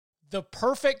The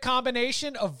perfect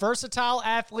combination of versatile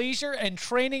athleisure and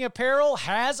training apparel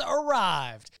has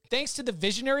arrived. Thanks to the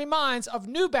visionary minds of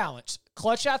New Balance,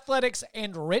 Clutch Athletics,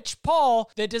 and Rich Paul,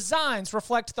 the designs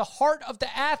reflect the heart of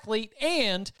the athlete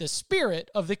and the spirit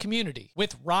of the community.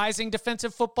 With rising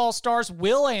defensive football stars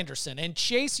Will Anderson and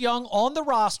Chase Young on the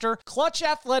roster, Clutch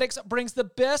Athletics brings the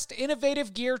best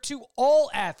innovative gear to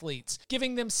all athletes,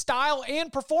 giving them style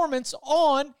and performance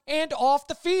on and off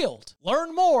the field.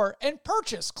 Learn more and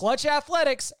purchase Clutch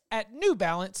Athletics at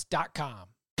newbalance.com.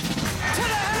 To the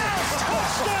house!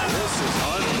 Touchdown! This is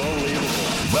unbelievable.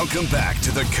 Welcome back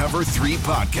to the Cover 3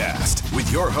 podcast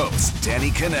with your hosts, Danny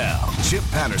Cannell, Chip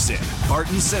Patterson,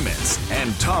 Barton Simmons,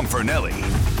 and Tom Fernelli.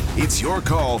 It's your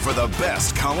call for the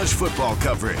best college football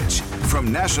coverage,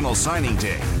 from National Signing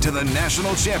Day to the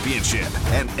National Championship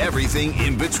and everything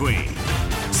in between.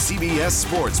 CBS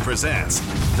Sports presents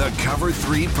the Cover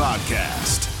 3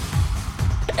 podcast.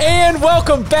 And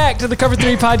welcome back to the Cover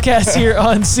 3 podcast here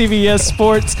on CBS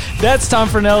Sports. That's Tom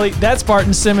Fernelli. That's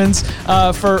Barton Simmons.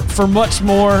 For much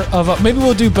more of maybe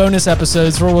we'll do bonus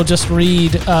episodes where we'll just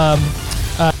read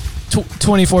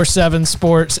 24/7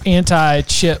 sports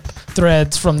anti-chip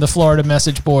threads from the Florida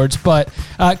message boards. But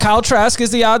Kyle Trask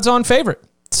is the odds-on favorite.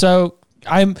 So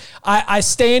I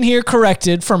stand here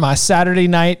corrected for my Saturday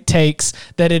night takes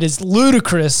that it is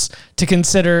ludicrous to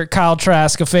consider Kyle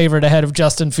Trask a favorite ahead of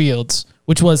Justin Fields,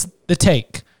 which was the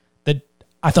take. That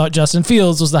I thought Justin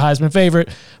Fields was the Heisman favorite,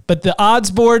 but the odds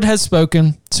board has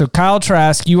spoken. So Kyle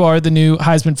Trask, you are the new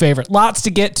Heisman favorite. Lots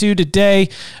to get to today.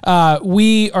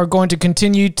 We are going to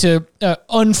continue to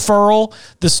unfurl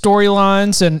the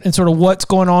storylines and sort of what's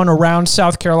going on around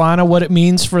South Carolina, what it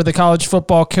means for the college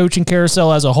football coaching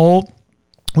carousel as a whole.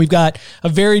 We've got a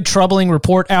very troubling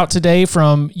report out today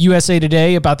from USA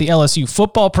Today about the LSU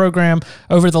football program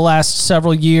over the last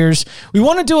several years. We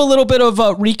want to do a little bit of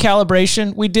a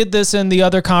recalibration. We did this in the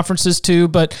other conferences too,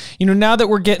 but now that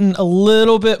we're getting a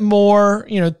little bit more,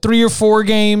 3 or 4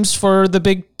 games for the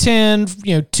Big Ten,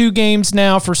 2 games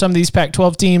now for some of these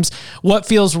Pac-12 teams, what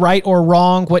feels right or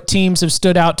wrong, what teams have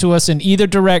stood out to us in either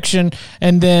direction,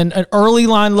 and then an early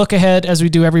line look ahead as we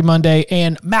do every Monday,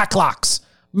 and MAClocks.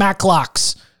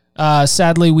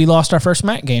 Sadly, we lost our first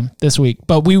MAC game this week,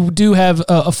 but we do have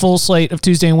a full slate of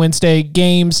Tuesday and Wednesday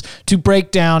games to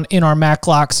break down in our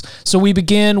MAClocks. So we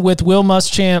begin with Will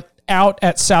Muschamp out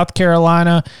at South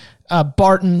Carolina.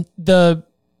 Barton,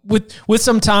 with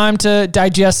some time to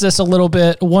digest this a little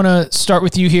bit, I want to start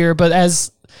with you here, but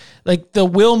as like the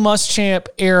Will Muschamp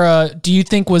era, do you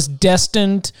think was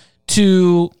destined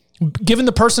to, given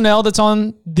the personnel that's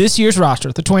on this year's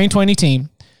roster, the 2020 team,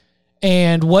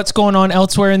 and what's going on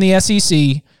elsewhere in the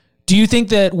SEC, do you think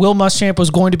that Will Muschamp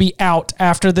was going to be out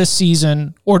after this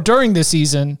season or during this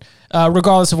season,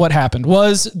 regardless of what happened?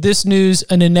 Was this news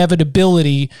an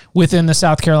inevitability within the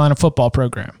South Carolina football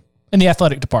program and the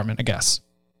athletic department, I guess?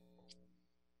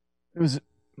 It was.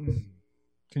 Can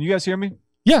you guys hear me?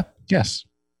 Yeah. Yes.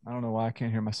 I don't know why I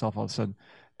can't hear myself all of a sudden.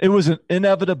 It was an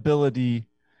inevitability.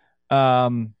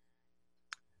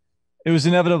 It was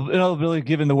inevitability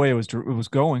given the way it was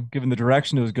going, given the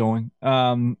direction it was going.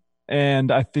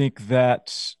 And I think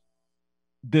that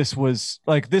this is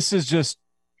just,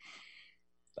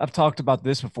 I've talked about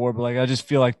this before, but I just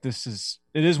feel like it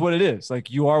is what it is.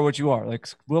 Like, you are what you are. Like,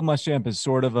 Will Muschamp is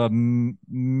sort of a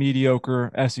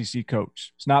mediocre SEC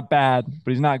coach. It's not bad,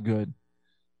 but he's not good.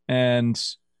 And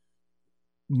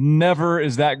never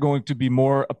is that going to be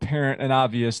more apparent and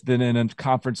obvious than in a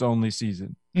conference only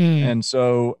season. And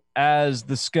so as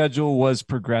the schedule was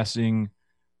progressing,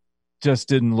 it just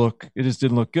didn't look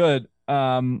good.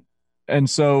 And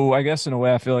so I guess in a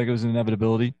way I feel like it was an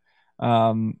inevitability.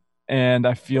 And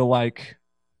I feel like,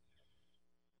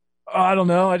 I don't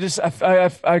know. I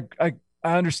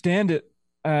understand it.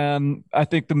 I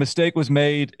think the mistake was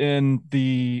made in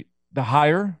the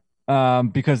hire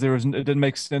because it didn't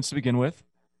make sense to begin with,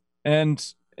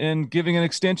 and in giving an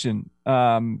extension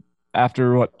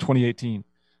after 2018.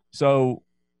 So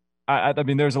I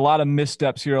mean, there's a lot of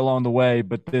missteps here along the way,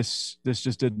 but this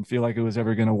just didn't feel like it was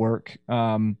ever going to work.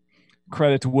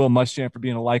 Credit to Will Muschamp for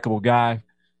being a likable guy,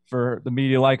 for the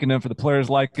media liking him, for the players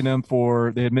liking him,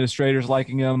 for the administrators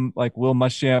liking him. Like, Will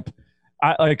Muschamp,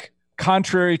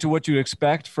 contrary to what you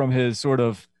expect from his sort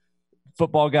of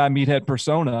football guy meathead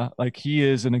persona, like, he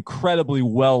is an incredibly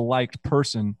well-liked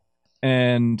person.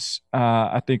 And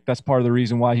I think that's part of the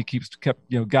reason why he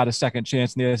got a second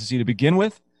chance in the SEC to begin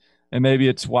with. And maybe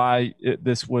it's why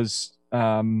this was,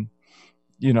 ever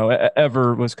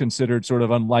was considered sort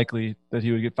of unlikely that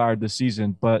he would get fired this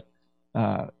season. But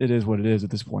it is what it is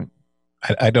at this point.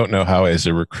 I don't know how, as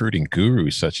a recruiting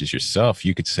guru such as yourself,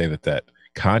 you could say that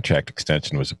contract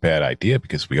extension was a bad idea,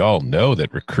 because we all know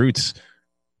that recruits,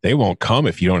 they won't come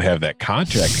if you don't have that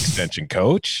contract extension,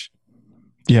 coach.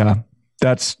 Yeah,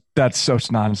 that's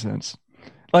such nonsense.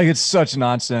 Like, it's such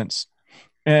nonsense.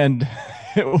 And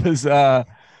it was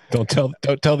don't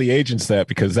tell the agents that,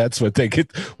 because that's what they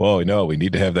get. Well, no, we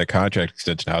need to have that contract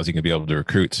extension. How's he gonna be able to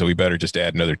recruit? So we better just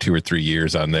add another 2 or 3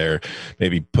 years on there,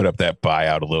 maybe put up that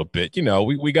buyout a little bit. You know,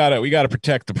 we gotta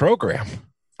protect the program.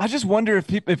 I just wonder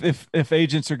if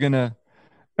agents are gonna,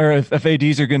 or if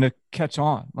ADs are gonna catch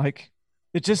on. Like,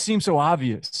 it just seems so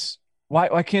obvious.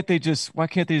 Why can't they just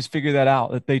figure that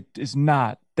out, that is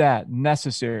not that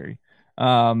necessary?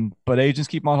 But agents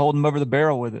keep on holding them over the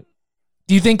barrel with it.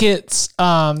 Do you think it's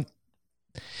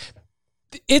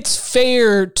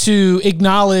fair to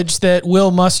acknowledge that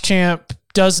Will Muschamp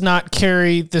does not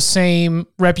carry the same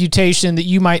reputation that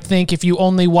you might think if you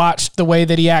only watched the way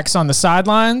that he acts on the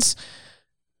sidelines?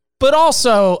 But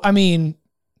also, I mean,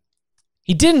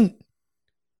 he didn't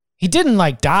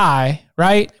like die,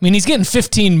 right? I mean, he's getting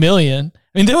 $15 million.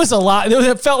 I mean, there was a lot.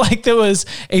 It felt like there was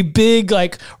a big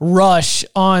like rush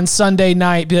on Sunday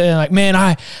night. Being like, man,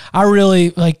 I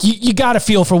really like you got to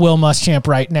feel for Will Muschamp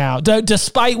right now,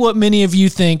 despite what many of you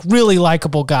think. Really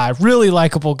likable guy.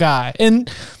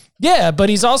 And yeah, but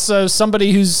he's also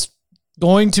somebody who's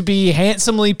going to be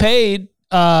handsomely paid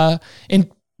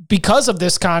because of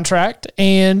this contract.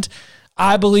 And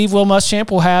I believe Will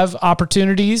Muschamp will have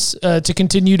opportunities to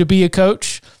continue to be a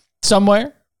coach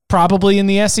somewhere, probably in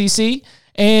the SEC.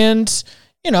 And,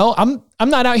 you know, I'm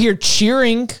not out here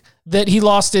cheering that he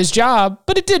lost his job,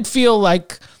 but it did feel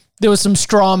like there was some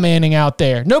straw manning out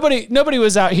there. Nobody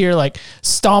was out here like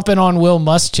stomping on Will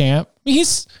Muschamp. He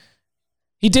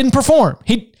didn't perform.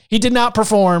 He did not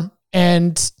perform,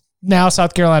 and now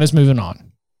South Carolina's moving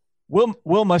on. Will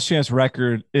Muschamp's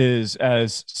record is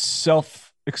as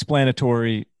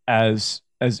self-explanatory as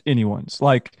anyone's.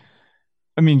 Like,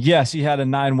 I mean, yes, he had a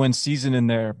 9-win season in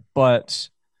there, but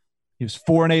he was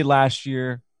 4-8 last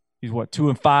year. He's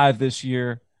 2-5 this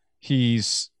year.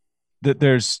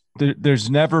 There's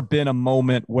never been a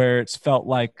moment where it's felt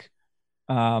like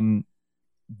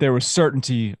there was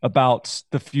certainty about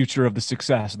the future of the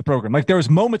success of the program. Like, there was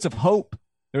moments of hope.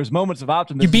 There was moments of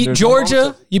optimism. You beat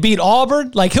Georgia. You beat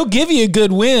Auburn. Like, he'll give you a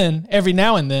good win every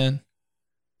now and then.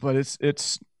 But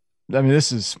it's. I mean,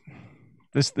 this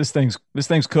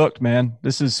thing's cooked, man.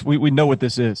 We know what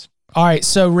this is. All right.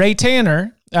 So Ray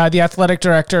Tanner, the athletic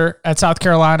director at South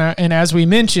Carolina, and as we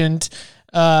mentioned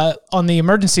on the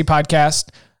emergency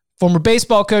podcast, former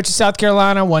baseball coach at South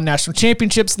Carolina, won national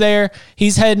championships there.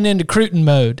 He's heading into Cruton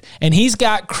mode, and he's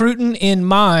got Cruton in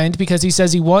mind because he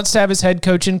says he wants to have his head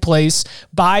coach in place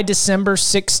by December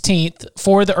 16th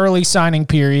for the early signing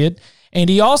period. And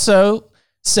he also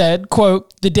said,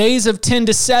 quote, "The days of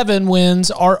 10-7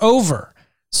 wins are over."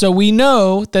 So we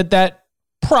know that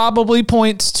probably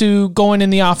points to going in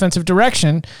the offensive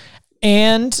direction.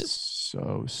 And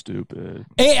so stupid.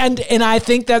 And I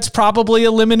think that's probably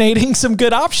eliminating some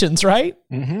good options, right?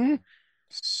 Mm-hmm.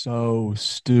 So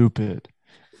stupid.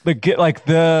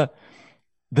 The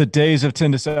days of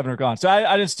 10-7 are gone. So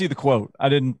I didn't see the quote.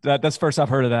 That's the first I've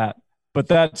heard of that. But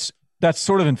that's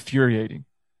sort of infuriating.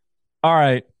 All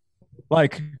right.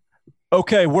 Like,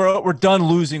 okay, we're done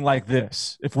losing like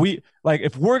this. If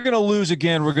we're going to lose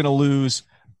again, we're going to lose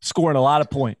scoring a lot of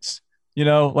points. You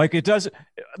know, like, it does.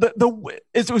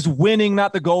 It was winning,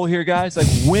 not the goal here, guys. Like,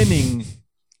 winning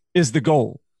is the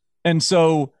goal. And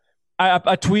so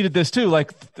I tweeted this too.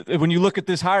 Like, when you look at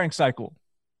this hiring cycle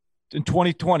in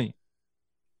 2020,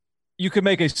 you could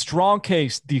make a strong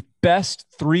case. The best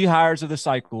 3 hires of the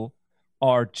cycle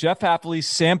are Jeff Hafley,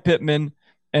 Sam Pittman,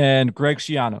 and Greg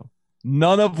Schiano.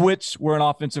 None of which were an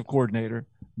offensive coordinator.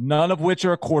 None of which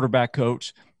are a quarterback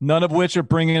coach. None of which are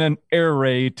bringing an air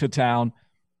raid to town.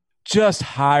 Just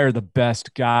hire the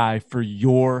best guy for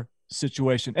your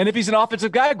situation. And if he's an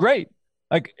offensive guy, great.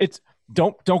 Like,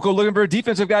 don't go looking for a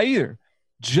defensive guy either.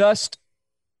 Just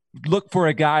look for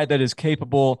a guy that is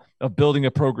capable of building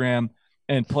a program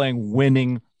and playing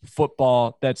winning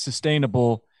football that's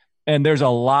sustainable. And there's a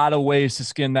lot of ways to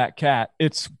skin that cat.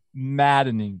 It's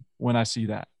maddening when I see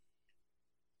that.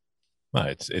 Well,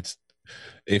 it's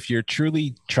if you're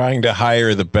truly trying to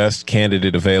hire the best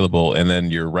candidate available, and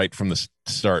then you're right from the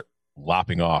start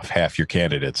lopping off half your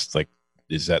candidates, like,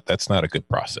 that's not a good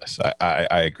process.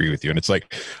 I agree with you. And it's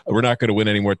like, we're not going to win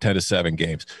any more 10-7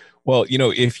 games. Well, you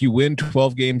know, if you win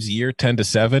 12 games a year,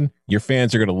 10-7, your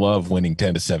fans are going to love winning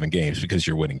 10-7 games because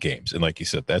you're winning games. And like you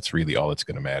said, that's really all that's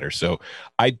going to matter. So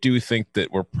I do think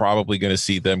that we're probably going to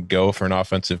see them go for an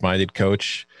offensive minded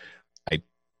coach.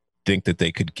 think that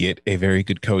they could get a very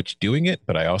good coach doing it,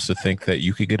 but I also think that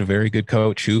you could get a very good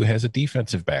coach who has a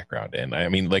defensive background. And I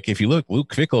mean, like, if you look,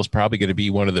 Luke Fickell is probably going to be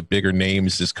one of the bigger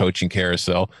names this coaching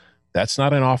carousel. That's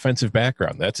not an offensive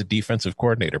background. That's a defensive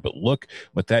coordinator. But look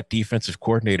what that defensive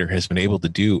coordinator has been able to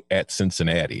do at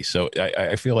Cincinnati. So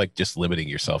I feel like just limiting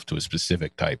yourself to a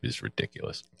specific type is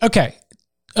ridiculous. Okay.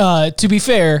 To be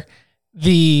fair,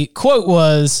 the quote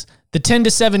was the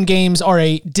 10-7 games are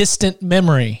a distant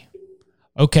memory.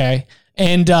 Okay.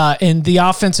 And the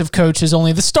offensive coach is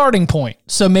only the starting point.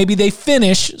 So maybe they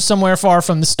finish somewhere far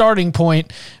from the starting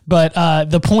point, but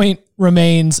the point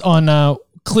remains on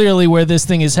clearly where this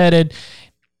thing is headed.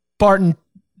 Barton,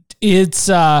 it's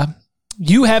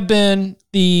you have been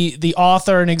the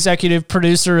author and executive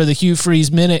producer of the Hugh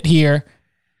Freeze Minute here.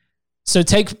 So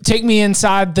take me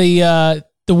inside the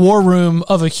war room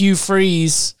of a Hugh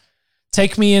Freeze.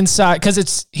 Take me inside,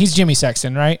 because he's Jimmy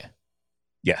Sexton, right?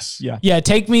 Yes. Yeah.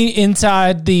 Take me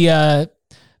inside the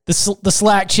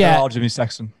Slack chat. All Jimmy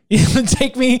Sexton.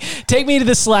 take me to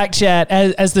the Slack chat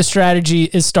as the strategy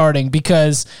is starting,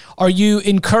 because are you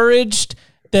encouraged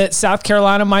that South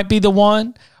Carolina might be the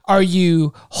one? Are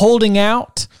you holding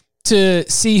out to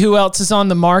see who else is on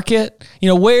the market? You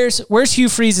know, where's Hugh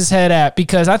Freeze's head at?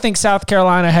 Because I think South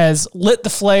Carolina has lit the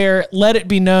flare, let it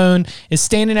be known, is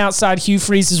standing outside Hugh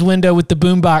Freeze's window with the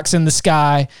boombox in the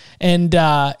sky, and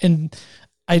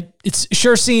it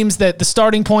sure seems that the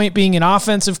starting point being an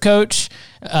offensive coach,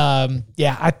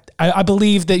 I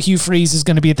believe that Hugh Freeze is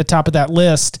going to be at the top of that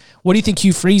list. What do you think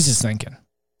Hugh Freeze is thinking?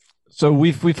 So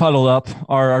we've huddled up.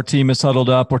 Our team is huddled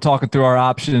up. We're talking through our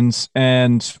options,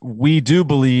 and we do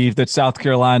believe that South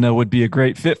Carolina would be a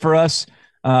great fit for us.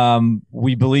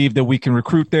 We believe that we can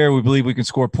recruit there. We believe we can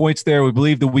score points there. We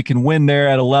believe that we can win there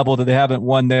at a level that they haven't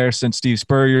won there since Steve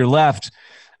Spurrier left.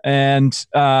 And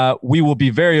we will be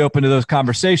very open to those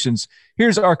conversations.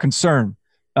 Here's our concern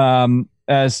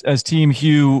as Team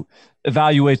Hugh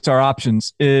evaluates our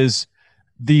options is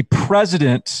the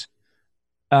president.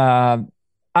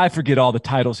 I forget all the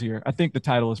titles here. I think the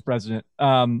title is president.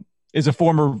 Is a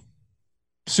former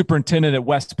superintendent at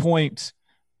West Point,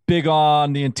 big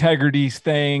on the integrity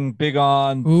thing, big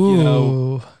on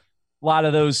a lot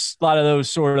of those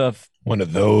sort of. One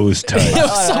of those types.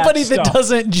 Somebody that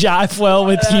doesn't jive well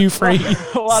with Hugh Freeze.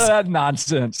 A lot of that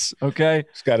nonsense, okay?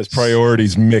 He's got his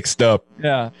priorities mixed up.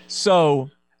 Yeah. So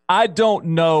I don't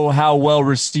know how well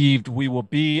received we will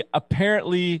be.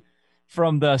 Apparently,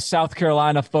 from the South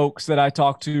Carolina folks that I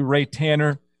talked to, Ray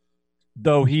Tanner,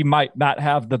 though he might not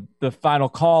have the final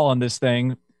call on this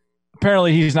thing,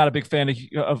 apparently he's not a big fan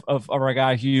of our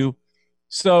guy Hugh.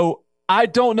 So I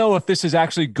don't know if this is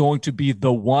actually going to be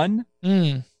the one.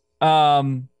 We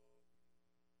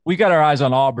got our eyes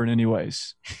on Auburn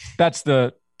anyways. That's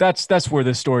where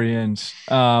this story ends.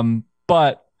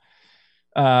 But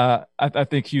I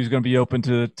think Hugh's going to be open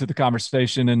to the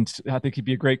conversation, and I think he'd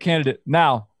be a great candidate.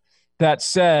 Now, that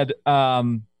said,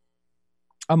 I'm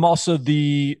also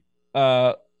the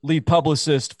lead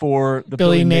publicist for the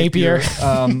Billy Napier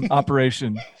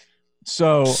operation.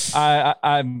 So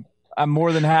I'm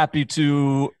more than happy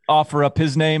to offer up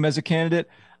his name as a candidate.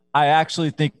 I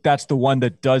actually think that's the one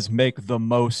that does make the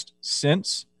most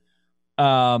sense.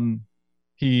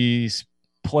 He's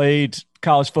played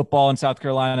college football in South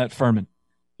Carolina at Furman.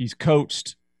 He's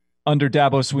coached under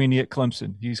Dabo Swinney at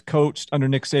Clemson. He's coached under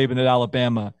Nick Saban at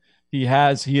Alabama. He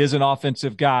is an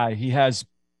offensive guy. He has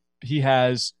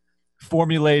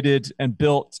formulated and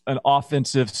built an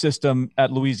offensive system at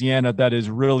Louisiana that is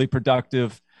really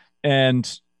productive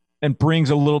and brings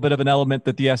a little bit of an element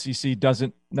that the SEC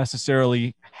doesn't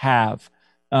necessarily have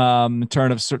in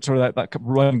terms of sort of that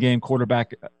run game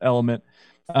quarterback element.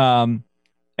 And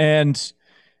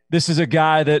this is a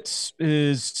guy that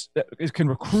can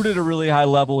recruit at a really high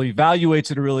level, evaluates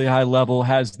at a really high level,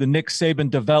 has the Nick Saban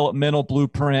developmental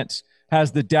blueprint,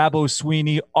 has the Dabo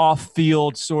Swinney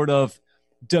off-field sort of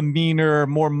demeanor,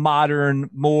 more modern,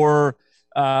 more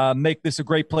make this a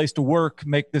great place to work,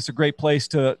 make this a great place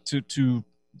to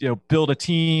build a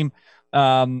team.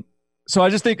 So I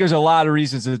just think there's a lot of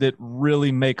reasons that it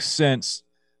really makes sense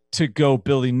to go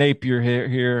Billy Napier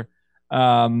here.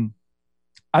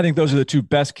 I think those are the two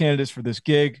best candidates for this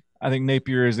gig. I think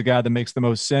Napier is the guy that makes the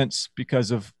most sense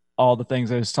because of all the things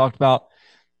I just talked about.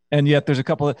 And yet there's a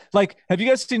couple of have you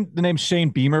guys seen the name Shane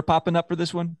Beamer popping up for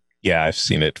this one? Yeah, I've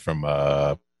seen it from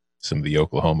some of the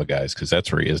Oklahoma guys because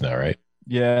that's where he is now, right?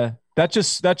 Yeah, that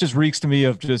just reeks to me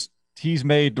of just he's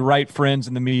made the right friends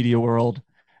in the media world.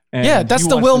 And yeah, that's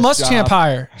the Will Muschamp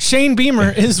hire. Shane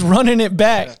Beamer is running it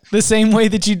back the same way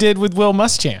that you did with Will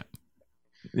Muschamp.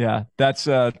 Yeah, that's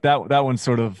that one's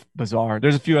sort of bizarre.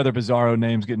 There's a few other bizarro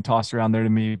names getting tossed around there to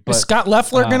me. But Is Scott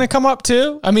Loeffler going to come up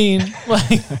too? I mean,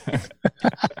 like,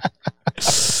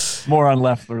 more on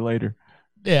Loeffler later.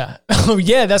 Yeah. Oh,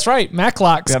 yeah, that's right.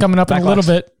 MAClocks Yeah, coming up in a little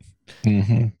bit.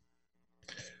 Mm-hmm.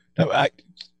 No,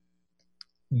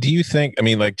 do you think, I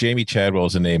mean, like Jamie Chadwell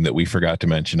is a name that we forgot to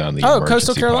mention on the Coastal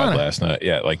emergency Carolina pod last night.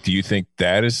 Yeah. Like, do you think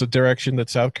that is the direction that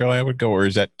South Carolina would go, or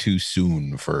is that too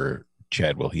soon for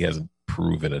Chadwell? He hasn't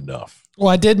proven enough. Well,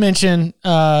 I did mention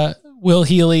Will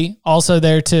Healy also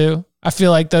there too. I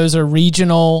feel like those are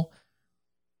regional,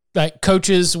 like,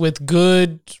 coaches with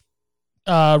good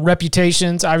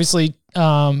reputations. Obviously,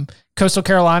 Coastal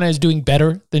Carolina is doing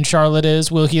better than Charlotte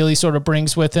is. Will Healy sort of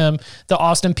brings with him the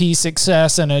Austin Peay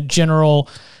success and a general,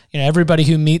 everybody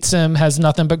who meets him has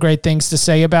nothing but great things to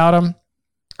say about him.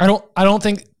 I don't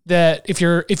think that if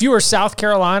you are South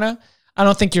Carolina, I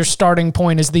don't think your starting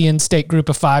point is the in-state group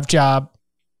of 5 job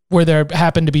where they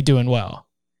happen to be doing well.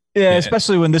 Yeah,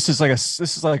 especially when this is a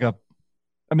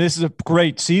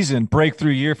great season,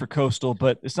 breakthrough year for Coastal,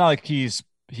 but it's not like he's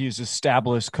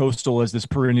established Coastal as this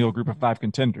perennial group of 5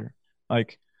 contender.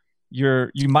 Like you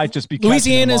might just be.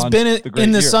 Louisiana has been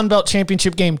in the year. Sun Belt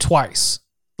Championship game twice.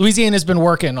 Louisiana has been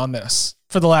working on this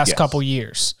for the last couple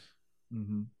years.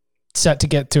 Mm-hmm. Set to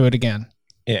get to it again.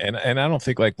 Yeah, and I don't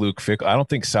think like Luke Fickell. I don't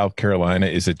think South Carolina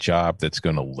is a job that's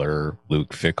going to lure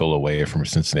Luke Fickell away from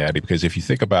Cincinnati, because if you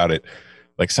think about it,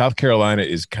 like South Carolina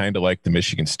is kind of like the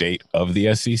Michigan State of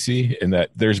the SEC in that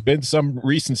there's been some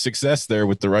recent success there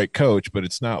with the right coach, but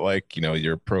it's not like,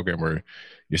 your program where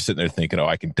you're sitting there thinking, oh,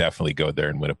 I can definitely go there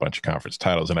and win a bunch of conference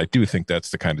titles. And I do think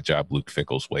that's the kind of job Luke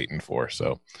Fickell's waiting for.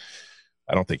 So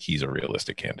I don't think he's a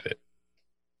realistic candidate.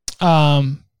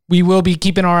 We will be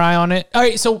keeping our eye on it. All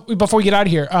right. So before we get out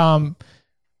of here,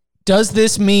 does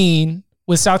this mean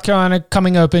with South Carolina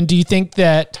coming open, do you think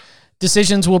that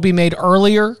decisions will be made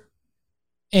earlier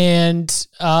and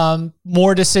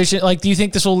more decision? Like, do you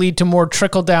think this will lead to more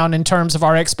trickle down in terms of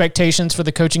our expectations for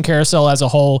the coaching carousel as a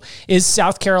whole? Is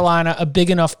South Carolina a big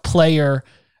enough player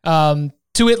to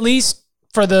at least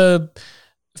for the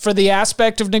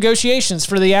aspect of negotiations,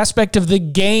 for the aspect of the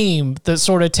game that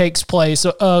sort of takes place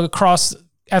across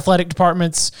athletic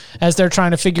departments as they're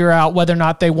trying to figure out whether or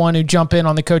not they want to jump in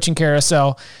on the coaching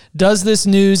carousel? Does this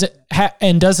news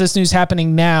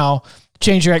happening now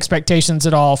change your expectations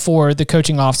at all for the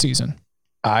coaching offseason?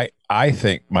 I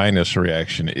think my initial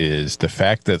reaction is the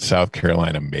fact that South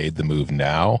Carolina made the move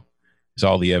now is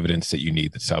all the evidence that you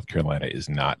need that South Carolina is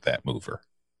not that mover.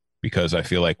 Because I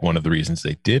feel like one of the reasons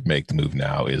they did make the move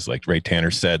now is, like, Ray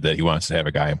Tanner said that he wants to have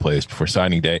a guy in place before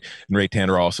signing day. And Ray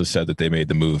Tanner also said that they made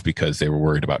the move because they were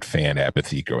worried about fan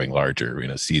apathy growing larger in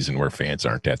a season where fans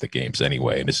aren't at the games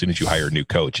anyway. And as soon as you hire a new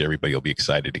coach, everybody will be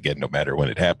excited again, no matter when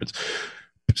it happens.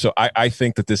 So I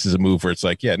think that this is a move where it's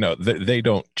like, yeah, no, they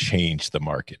don't change the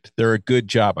market. They're a good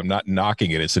job. I'm not knocking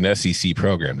it. It's an SEC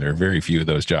program. There are very few of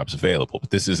those jobs available,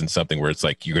 but this isn't something where it's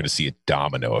like you're going to see a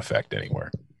domino effect anywhere.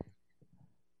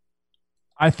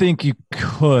 I think you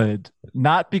could,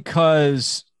 not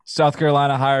because South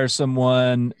Carolina hires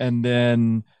someone and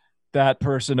then that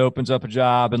person opens up a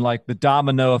job and like the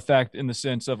domino effect in the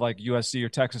sense of like USC or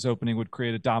Texas opening would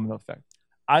create a domino effect.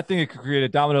 I think it could create a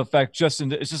domino effect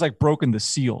it's just like broken the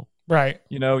seal. Right.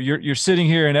 You're sitting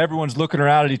here and everyone's looking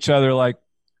around at each other like,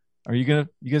 you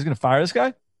guys going to fire this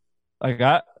guy? Like,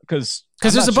 because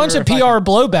there's a bunch of PR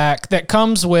blowback that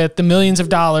comes with the millions of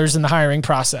dollars in the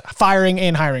hiring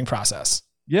and hiring process.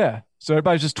 Yeah. So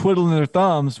everybody's just twiddling their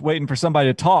thumbs, waiting for somebody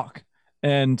to talk.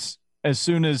 And as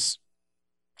soon as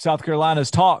South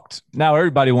Carolina's talked, now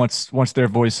everybody wants their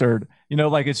voice heard.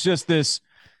 Like it's just this,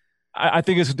 I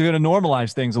think it's going to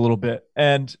normalize things a little bit.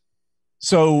 And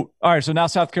so, all right, so now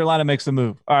South Carolina makes the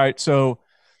move. All right, so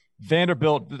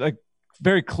Vanderbilt, like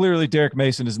very clearly Derek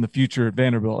Mason is in the future at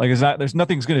Vanderbilt. Like there's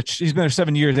nothing's going to, he's been there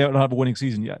 7 years. They don't have a winning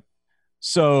season yet.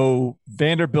 So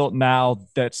Vanderbilt, now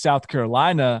that South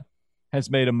Carolina has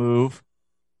made a move,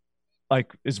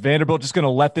 like, is Vanderbilt just going to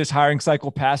let this hiring cycle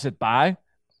pass it by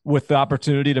with the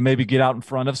opportunity to maybe get out in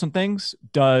front of some things?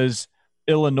 Does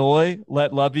Illinois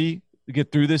let Lovey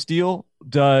get through this deal?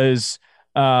 Does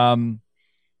I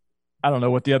don't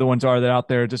know what the other ones are that are out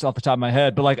there just off the top of my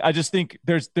head, but like I just think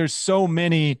there's so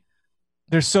many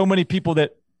people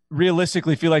that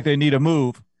realistically feel like they need a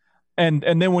move. And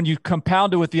then when you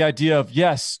compound it with the idea of,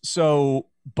 yes, so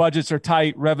budgets are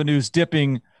tight, revenues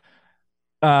dipping,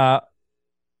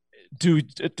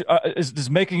 is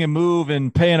making a move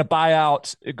and paying a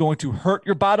buyout going to hurt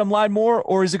your bottom line more,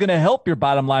 or is it going to help your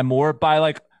bottom line more by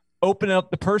like opening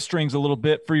up the purse strings a little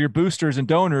bit for your boosters and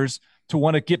donors to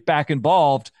want to get back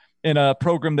involved in a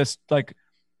program that's like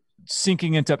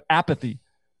sinking into apathy.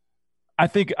 I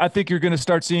think you're going to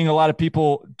start seeing a lot of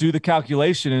people do the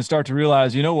calculation and start to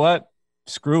realize, you know what?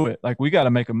 Screw it. Like, we got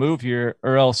to make a move here,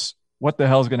 or else what the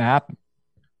hell is going to happen?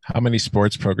 How many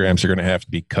sports programs are going to have to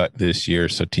be cut this year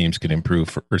so teams can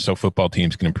improve, or so football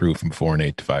teams can improve from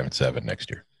 4-8 to 5-7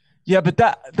 next year? Yeah, but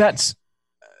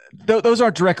those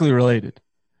aren't directly related.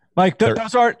 Like those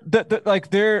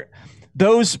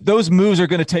moves are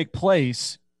going to take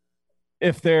place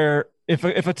if a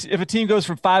team goes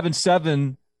from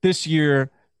 5-7 this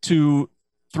year to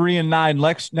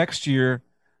 3-9 next year.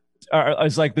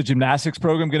 Is like the gymnastics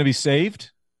program going to be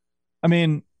saved? I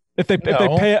mean, if they pay,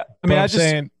 I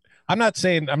mean,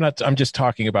 I'm just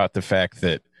talking about the fact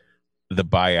that the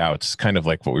buyouts, kind of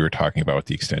like what we were talking about with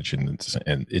the extension,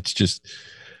 and it's just,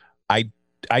 I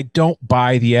don't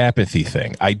buy the apathy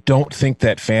thing. I don't think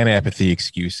that fan apathy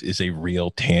excuse is a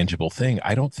real tangible thing.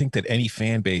 I don't think that any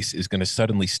fan base is going to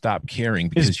suddenly stop caring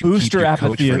because you keep your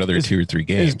coach for another 2 or 3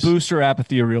 games. Is booster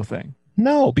apathy a real thing?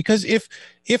 No, because if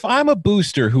I'm a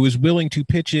booster who is willing to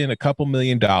pitch in a couple $1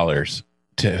 million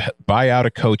to buy out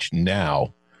a coach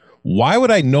now, why would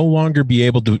I no longer be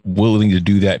willing to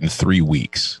do that in 3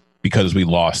 weeks because we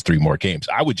lost 3 more games?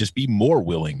 I would just be more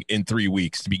willing in 3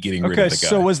 weeks to be getting rid of the guy.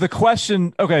 So was the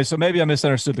question – okay, so maybe I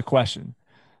misunderstood the question.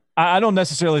 I don't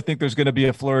necessarily think there's going to be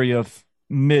a flurry of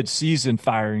mid-season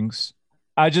firings.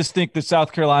 I just think that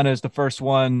South Carolina is the first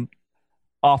one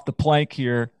off the plank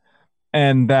here,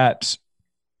 and that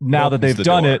now that they've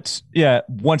done it,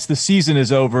 once the season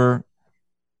is over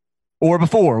or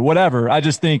before, whatever, I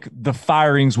just think the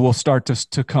firings will start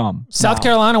to come. South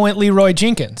Carolina went Leroy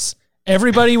Jenkins.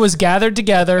 Everybody was gathered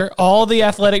together. All the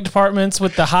athletic departments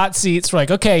with the hot seats were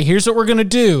like, okay, here's what we're going to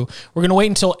do. We're going to wait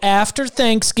until after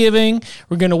Thanksgiving.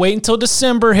 We're going to wait until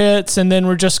December hits, and then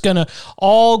we're just going to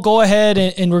all go ahead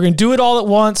and we're going to do it all at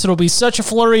once. It'll be such a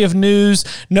flurry of news.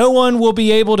 No one will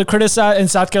be able to criticize. And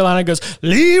South Carolina goes,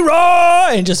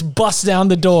 Leroy, and just busts down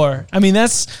the door. I mean,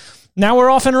 now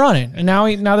we're off and running, and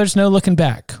now there's no looking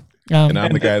back. And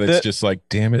I'm the guy that's just like,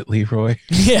 damn it, Leroy.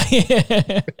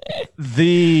 Yeah.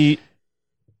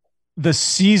 The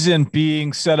season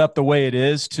being set up the way it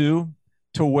is to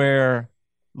where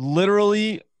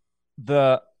literally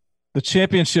the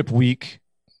championship week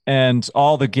and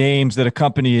all the games that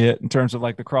accompany it in terms of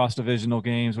like the cross divisional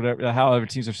games, whatever, however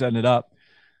teams are setting it up,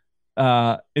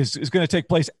 is going to take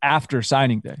place after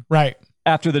signing day, right?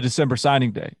 After the December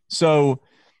signing day. So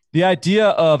the idea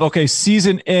of, okay,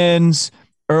 season ends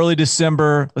early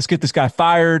December, let's get this guy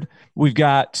fired. We've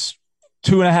got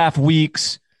 2.5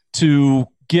 weeks to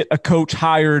get a coach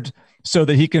hired so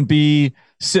that he can be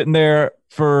sitting there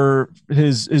for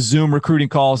his Zoom recruiting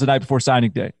calls the night before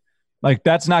signing day. Like,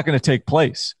 that's not going to take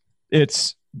place.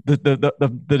 It's the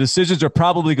decisions are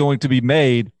probably going to be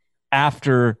made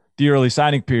after the early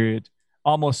signing period,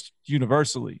 almost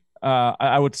universally.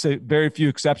 I would say very few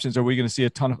exceptions are we going to see a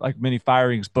ton of many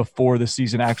firings before the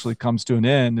season actually comes to an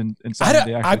end and signing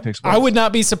day actually takes place. I would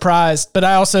not be surprised, but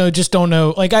I also just don't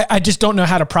know. Like, I just don't know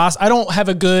how to process. I don't have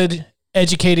a good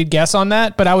educated guess on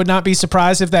that, but I would not be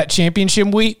surprised if that championship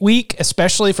week,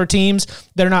 especially for teams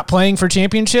that are not playing for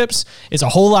championships, is a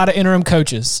whole lot of interim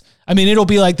coaches. I mean, it'll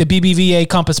be like the BBVA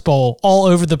Compass Bowl all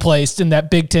over the place in that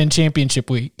Big Ten championship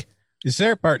week. Is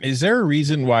there a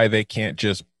reason why they can't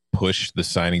just push the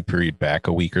signing period back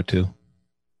a week or two?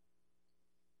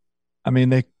 I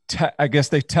mean, I guess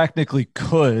they technically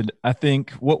could. I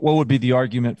think what would be the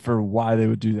argument for why they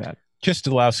would do that? Just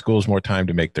to allow schools more time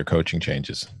to make their coaching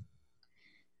changes.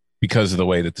 Because of the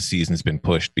way that the season's been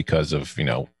pushed because of,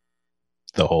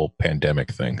 the whole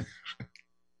pandemic thing.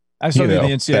 I still think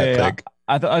the NCAA.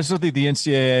 I still think the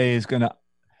NCAA is going to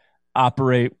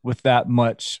operate with that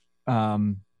much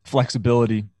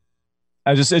flexibility.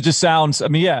 It just sounds. I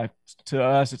mean, yeah, to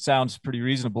us it sounds pretty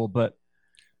reasonable, but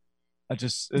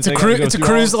it's a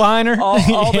cruise liner.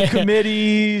 All the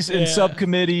committees and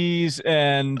subcommittees,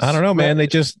 and I don't know, man. They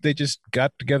just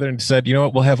got together and said, you know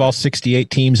what, we'll have all 68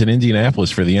 teams in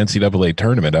Indianapolis for the NCAA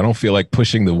tournament. I don't feel like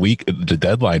pushing the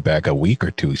deadline back a week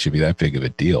or two should be that big of a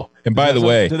deal. And by the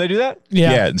way, do they do that?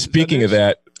 Yeah. And speaking of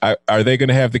that, are they going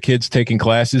to have the kids taking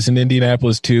classes in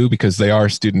Indianapolis too? Because they are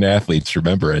student athletes.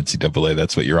 Remember, NCAA.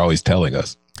 That's what you're always telling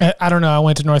us. I don't know. I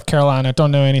went to North Carolina.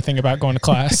 Don't know anything about going to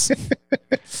class.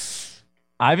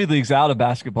 Ivy League's out of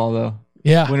basketball, though.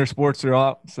 Yeah. Winter sports are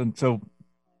out. So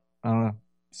I don't know,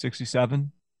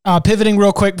 67. Pivoting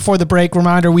real quick before the break,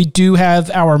 reminder, we do have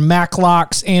our MAC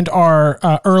locks and our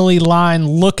early line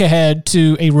look ahead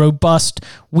to a robust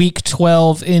Week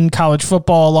 12 in college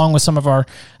football, along with some of our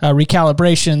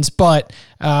recalibrations. But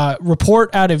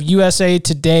report out of USA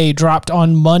Today dropped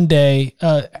on Monday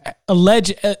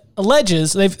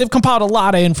alleges they've compiled a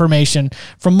lot of information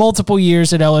from multiple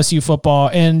years at LSU football,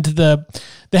 and the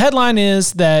headline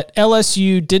is that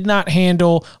LSU did not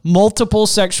handle multiple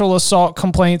sexual assault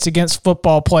complaints against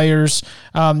football players,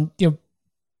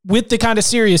 with the kind of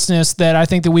seriousness that I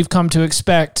think that we've come to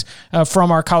expect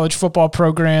from our college football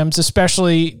programs,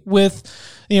 especially with,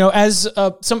 as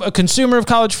a consumer of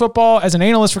college football, as an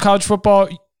analyst for college football.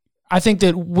 I think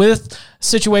that with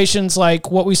situations like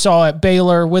what we saw at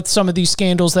Baylor, with some of these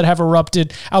scandals that have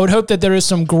erupted, I would hope that there is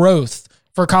some growth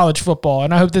for college football,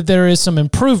 and I hope that there is some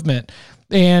improvement.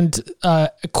 And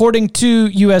according to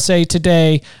USA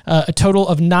Today, a total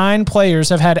of 9 players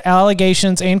have had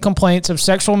allegations and complaints of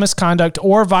sexual misconduct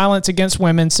or violence against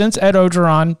women since Ed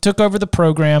Orgeron took over the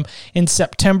program in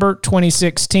September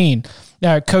 2016.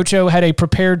 Coach O had a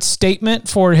prepared statement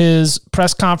for his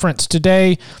press conference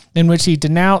today in which he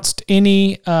denounced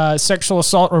any sexual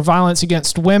assault or violence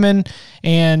against women.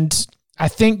 And I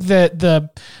think that the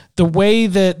way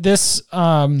that this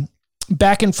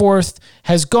back and forth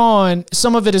has gone,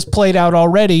 some of it is played out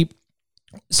already,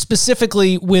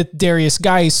 specifically with Darius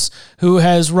Geis, who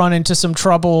has run into some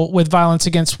trouble with violence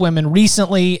against women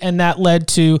recently, and that led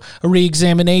to a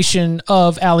reexamination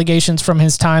of allegations from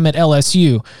his time at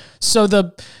LSU. So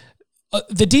the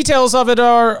details of it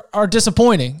are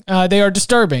disappointing. They are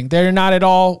disturbing. They're not at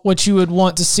all what you would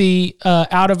want to see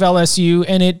out of LSU,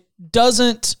 and it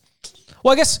doesn't.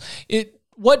 Well, I guess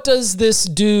what does this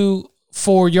do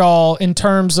for y'all in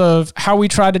terms of how we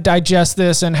try to digest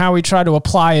this and how we try to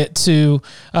apply it to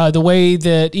the way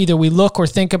that either we look or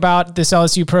think about this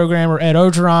LSU program or Ed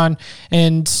Orgeron,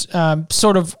 and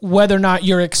sort of whether or not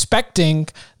you're expecting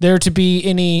there to be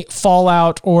any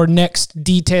fallout or next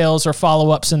details or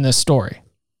follow-ups in this story?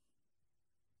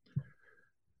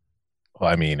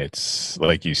 Well, I mean, it's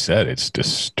like you said, it's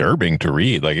disturbing to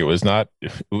read. Like it was not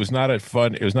a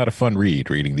fun read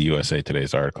reading the USA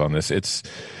Today's article on this.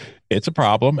 It's a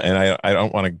problem, and I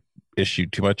don't want to issue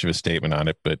too much of a statement on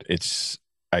it, but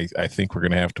I think we're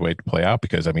going to have to wait to play out,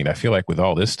 because, I mean, I feel like with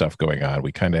all this stuff going on,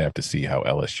 we kind of have to see how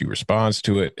LSU responds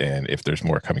to it and if there's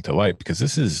more coming to light, because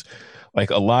this is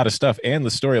like a lot of stuff. And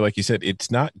the story, like you said, it's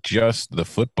not just the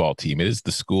football team. It is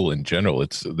the school in general.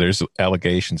 There's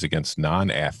allegations against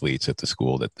non-athletes at the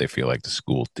school that they feel like the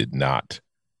school did not,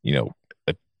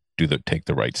 take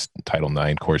the right Title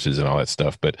IX courses and all that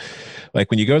stuff. But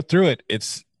like when you go through it,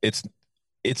 it's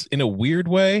in a weird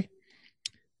way,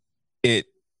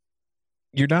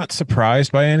 you're not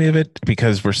surprised by any of it,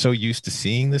 because we're so used to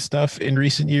seeing this stuff in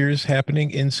recent years happening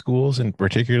in schools, and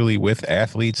particularly with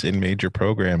athletes in major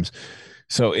programs.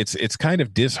 So it's kind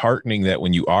of disheartening that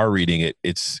when you are reading it,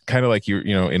 it's kind of like you're,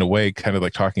 in a way, kind of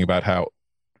like talking about how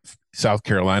South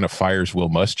Carolina fires Will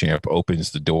Muschamp,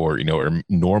 opens the door, or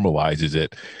normalizes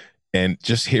it. And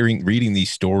just reading these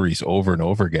stories over and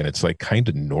over again, it's like kind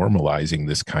of normalizing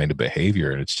this kind of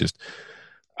behavior. And it's just,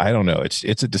 I don't know.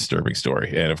 It's a disturbing story.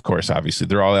 And of course, obviously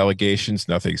they're all allegations.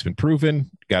 Nothing's been proven.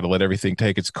 Got to let everything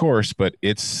take its course, but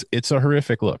it's a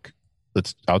horrific look.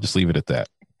 I'll just leave it at that.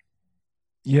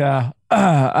 Yeah.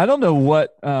 I don't know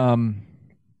what,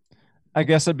 I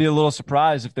guess I'd be a little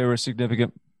surprised if there were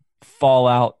significant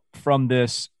fallout from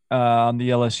this on the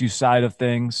LSU side of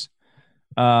things.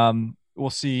 We'll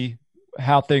see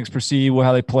how things proceed,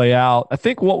 how they play out. I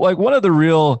think one of the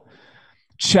real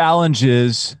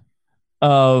challenges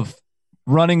of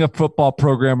running a football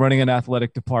program, running an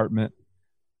athletic department,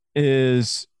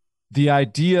 is the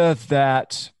idea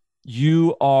that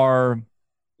you are,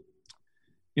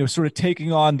 sort of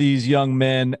taking on these young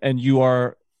men, and you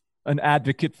are an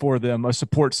advocate for them, a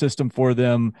support system for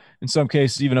them, in some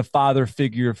cases even a father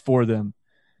figure for them.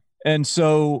 And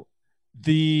so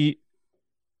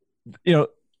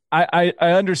I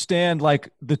understand like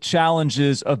the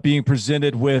challenges of being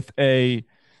presented with a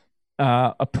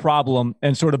problem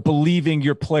and sort of believing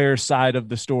your player side of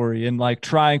the story and like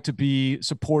trying to be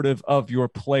supportive of your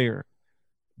player.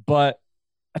 But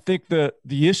I think the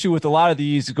issue with a lot of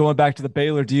these, going back to the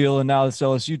Baylor deal and now this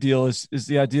LSU deal, is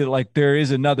the idea that like there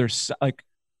is another, like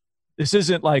this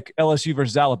isn't like LSU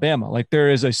versus Alabama. Like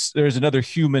there's another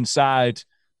human side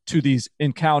to these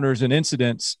encounters and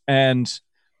incidents, and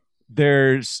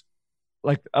there's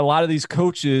like a lot of these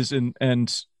coaches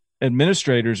and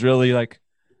administrators really, like,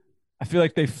 I feel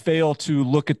like they fail to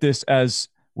look at this as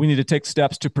we need to take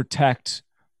steps to protect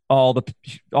all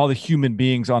the human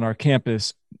beings on our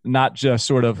campus, not just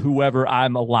sort of whoever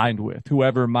I'm aligned with,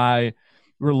 whoever my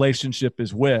relationship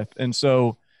is with. And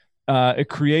so it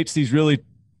creates these really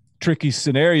tricky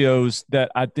scenarios that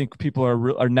I think people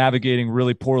are navigating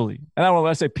really poorly. And I don't know when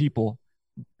I say people,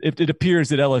 it appears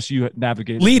that LSU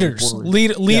navigated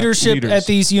leadership at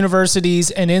these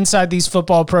universities and inside these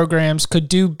football programs could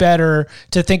do better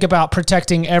to think about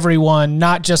protecting everyone,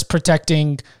 not just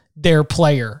protecting their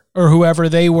player or whoever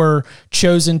they were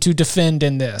chosen to defend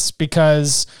in this,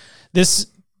 because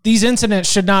these incidents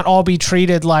should not all be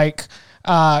treated like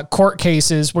court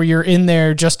cases where you're in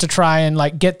there just to try and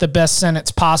like get the best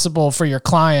sentence possible for your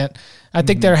client. I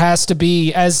think there has to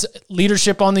be, as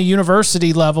leadership on the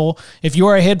university level, if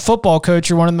you're a head football coach,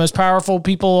 you're one of the most powerful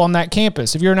people on that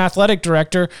campus. If you're an athletic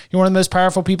director, you're one of the most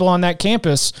powerful people on that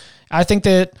campus. I think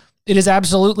that it is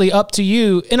absolutely up to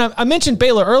you. And I mentioned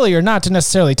Baylor earlier, not to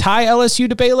necessarily tie LSU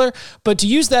to Baylor, but to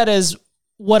use that as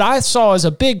what I saw as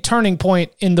a big turning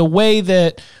point in the way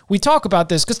that we talk about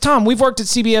this. Because, Tom, we've worked at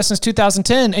CBS since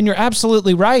 2010, and you're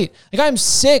absolutely right. Like, I'm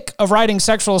sick of writing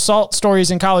sexual assault stories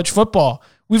in college football.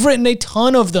 We've written a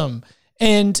ton of them.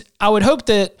 And I would hope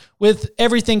that with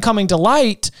everything coming to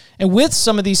light and with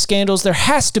some of these scandals, there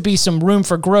has to be some room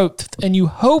for growth. And you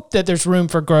hope that there's room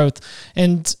for growth.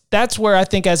 And that's where I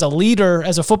think as a leader,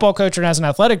 as a football coach, and as an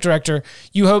athletic director,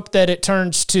 you hope that it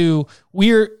turns to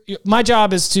my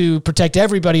job is to protect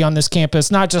everybody on this campus,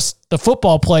 not just the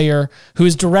football player who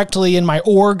is directly in my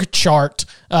org chart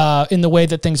in the way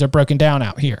that things are broken down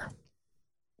out here.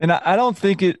 And I don't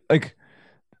think it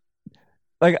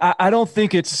I don't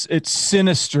think it's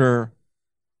sinister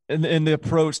in the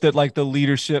approach that like the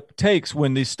leadership takes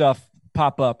when these stuff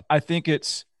pop up. I think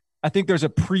there's a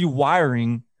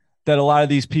pre-wiring that a lot of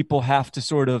these people have to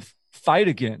sort of fight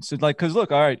against. It's like, because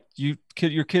look, all right,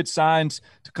 your kid signs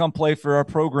to come play for our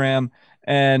program,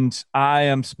 and I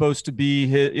am supposed to be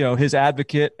his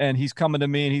advocate, and he's coming to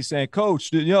me and he's saying, Coach,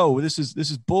 this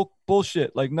is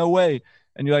bullshit. Like, no way.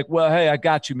 And you're like, well, hey, I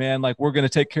got you, man. Like, we're going to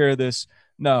take care of this.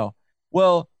 No.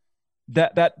 Well,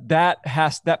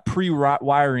 that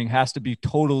pre-wiring has to be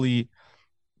totally,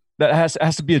 that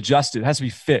has to be adjusted. It has to be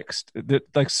fixed.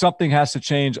 Like, something has to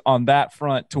change on that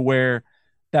front to where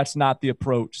that's not the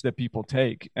approach that people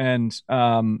take. And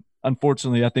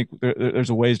unfortunately, I think there's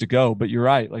a ways to go. But you're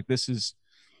right. Like, this is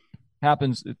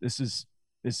kind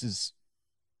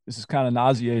of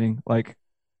nauseating. Like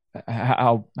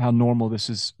how normal this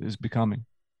is becoming.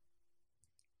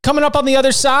 Coming up on the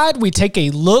other side, we take a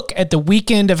look at the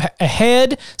weekend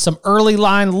ahead, some early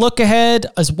line look ahead,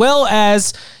 as well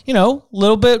as, a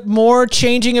little bit more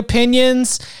changing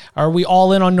opinions. Are we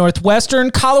all in on Northwestern?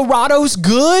 Colorado's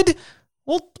good?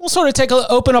 We'll sort of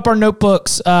open up our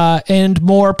notebooks and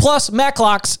more. Plus, MACtion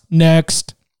Locks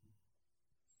next.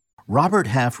 Robert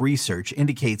Half research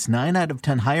indicates 9 out of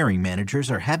 10 hiring managers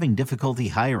are having difficulty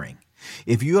hiring.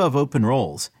 If you have open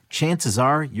roles, chances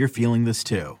are you're feeling this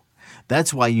too.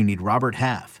 That's why you need Robert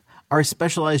Half. Our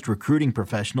specialized recruiting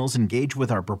professionals engage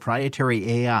with our proprietary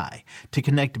AI to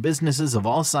connect businesses of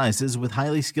all sizes with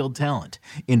highly skilled talent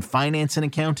in finance and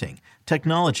accounting,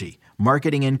 technology,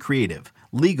 marketing and creative,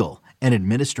 legal, and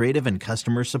administrative and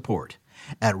customer support.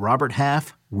 At Robert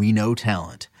Half, we know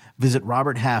talent. Visit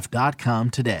roberthalf.com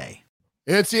today.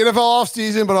 It's the NFL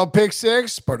offseason, but on Pick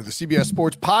Six, part of the CBS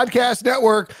Sports Podcast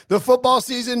Network, the football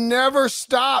season never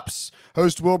stops.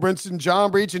 Host Will Brinson, John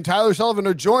Breach, and Tyler Sullivan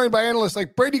are joined by analysts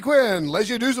like Brady Quinn,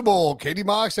 Lesia Duzable, Katie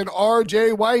Mox, and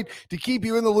RJ White to keep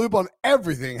you in the loop on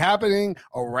everything happening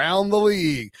around the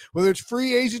league. Whether it's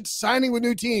free agents signing with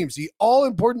new teams, the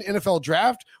all-important NFL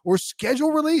draft, or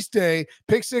schedule release day,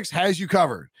 Pick Six has you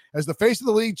covered. As the face of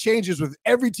the league changes with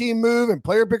every team move and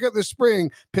player pickup this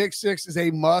spring, Pick Six is a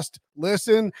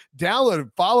must-listen. Download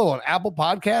and follow on Apple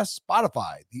Podcasts,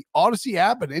 Spotify, the Odyssey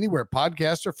app, and anywhere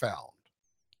podcasts are found.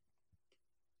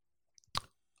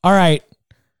 All right.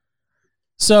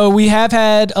 So we have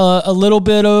had a little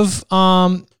bit of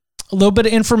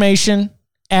information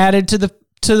added to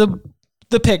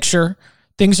the picture.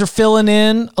 Things are filling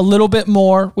in a little bit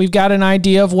more. We've got an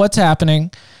idea of what's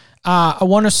happening. I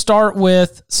want to start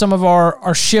with some of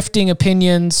our shifting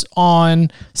opinions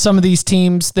on some of these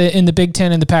teams in the Big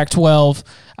Ten and the Pac-12.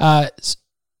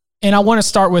 And I want to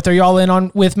start with, are y'all in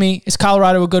on with me? Is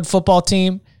Colorado a good football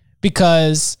team?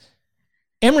 Because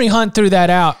Emory Hunt threw that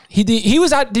out. He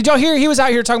was out. Did y'all hear? He was out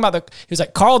here talking about he was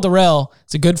like, Carl Durrell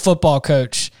is a good football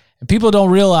coach. And people don't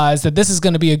realize that this is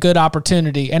going to be a good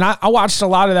opportunity. And I watched a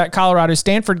lot of that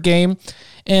Colorado-Stanford game.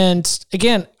 And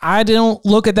again, I don't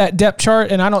look at that depth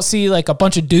chart and I don't see like a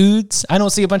bunch of dudes. I don't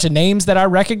see a bunch of names that I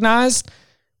recognized.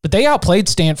 But they outplayed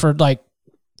Stanford like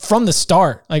from the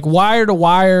start. Like wire to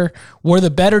wire, we're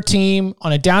the better team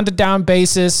on a down-to-down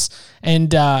basis.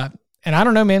 And I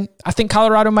don't know, man. I think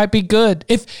Colorado might be good.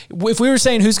 If we were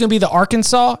saying who's going to be the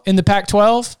Arkansas in the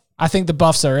Pac-12, I think the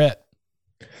Buffs are it.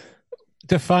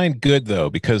 Define good though,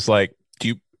 because like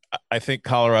I think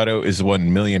Colorado is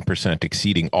 1,000,000%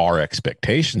 exceeding our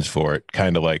expectations for it,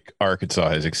 kind of like Arkansas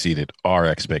has exceeded our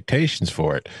expectations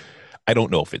for it. I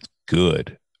don't know if it's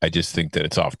good. I just think that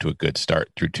it's off to a good start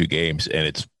through 2 games, and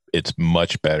it's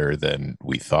much better than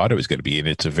we thought it was going to be, and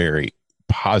it's a very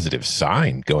positive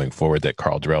sign going forward that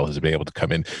Carl Durrell has been able to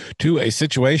come in to a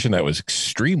situation that was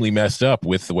extremely messed up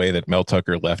with the way that Mel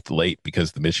Tucker left late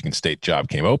because the Michigan State job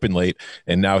came open late,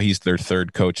 and now he's their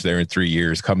 3rd coach there in 3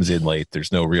 years, comes in late.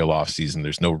 There's no real offseason.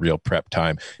 There's no real prep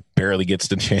time, barely gets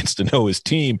the chance to know his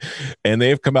team, and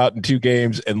they've come out in 2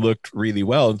 games and looked really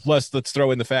well. And plus, let's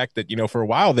throw in the fact that, for a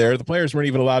while there, the players weren't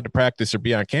even allowed to practice or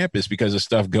be on campus because of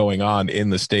stuff going on in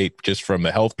the state, just from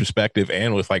the health perspective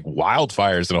and with like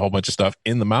wildfires and a whole bunch of stuff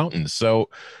in the mountains.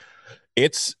 So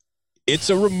it's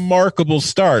a remarkable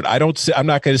start. I'm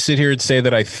not going to sit here and say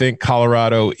that I think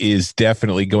Colorado is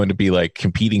definitely going to be like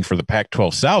competing for the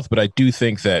Pac-12 South, but I do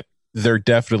think that they're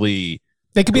definitely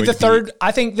they could be the third.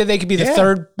 I think that they could be the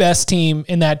 3rd best team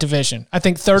in that division. I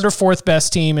think 3rd or 4th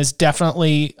best team is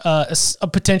definitely a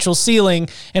potential ceiling,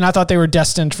 and I thought they were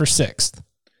destined for 6th.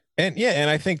 And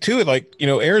I think too, like,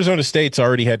 Arizona State's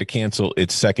already had to cancel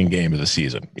its 2nd game of the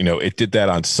season. It did that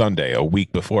on Sunday, a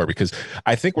week before, because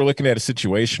I think we're looking at a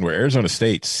situation where Arizona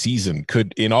State's season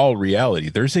could, in all reality,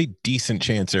 there's a decent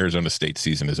chance Arizona State's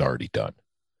season is already done.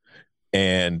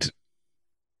 And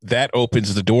that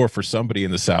opens the door for somebody in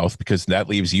the South, because that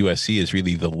leaves USC as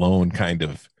really the lone kind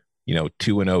of,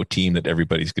 2-0 team that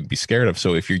everybody's going to be scared of.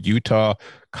 So if you're Utah,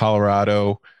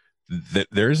 Colorado,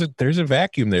 there's a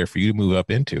vacuum there for you to move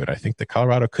up into. And I think that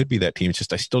Colorado could be that team. It's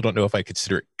just, I still don't know if I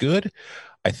consider it good.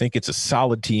 I think it's a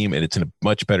solid team, and it's in a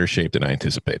much better shape than I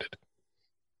anticipated.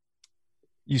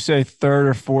 You say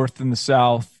 3rd or 4th in the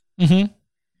South. Mm-hmm.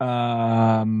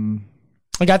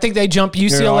 I think they jump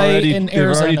UCLA and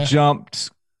Arizona. They've already jumped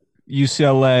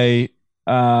UCLA,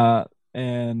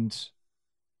 and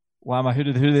who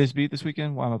did they beat this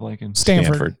weekend? Why am I blanking?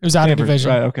 Stanford. It was out of division.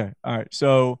 Right. Okay. All right.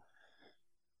 So,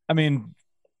 I mean,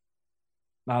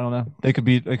 I don't know. They could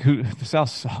beat who? The South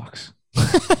sucks.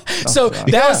 So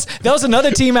that was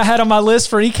another team I had on my list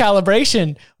for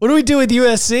recalibration. What do we do with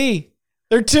USC?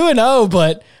 They're 2-0,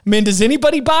 but I mean, does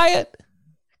anybody buy it?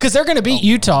 Because they're going to beat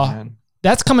Utah. Man.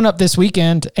 That's coming up this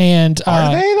weekend. And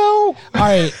are they though? All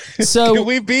right. So can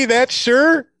we be that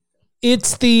sure?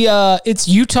 It's it's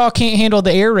Utah can't handle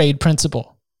the air raid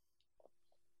principle.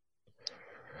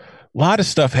 A lot of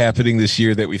stuff happening this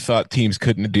year that we thought teams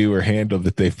couldn't do or handle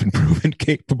that they've been proven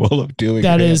capable of doing.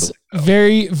 That is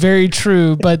very, very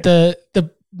true. But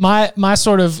my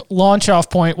sort of launch off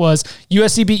point was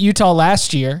USC beat Utah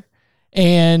last year,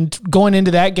 and going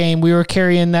into that game, we were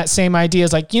carrying that same idea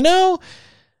as like,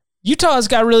 Utah's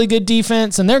got really good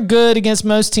defense, and they're good against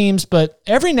most teams, but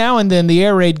every now and then the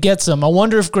air raid gets them. I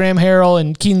wonder if Graham Harrell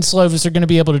and Keaton Slovis are going to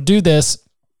be able to do this.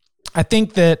 I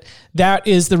think that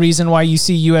is the reason why you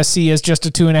see USC as just a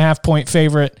 2.5-point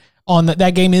favorite.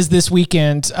 That game is this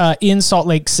weekend in Salt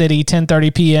Lake City,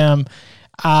 10:30 p.m.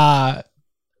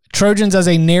 Trojans as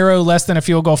a narrow, less than a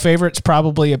field goal favorite is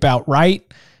probably about right.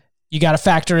 You got to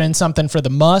factor in something for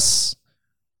the muss.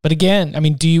 But again, I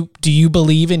mean, do you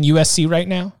believe in USC right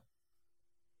now?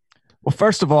 Well,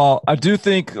 first of all, I do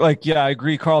think, I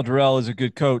agree Carl Durrell is a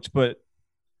good coach, but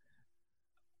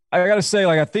I got to say,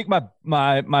 I think my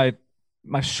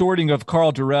shorting of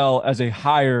Carl Durrell as a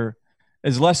hire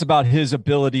is less about his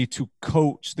ability to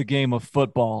coach the game of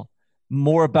football,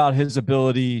 more about his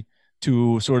ability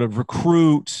to sort of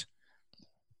recruit,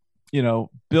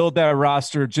 build that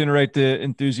roster, generate the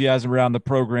enthusiasm around the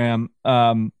program.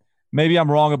 Maybe I'm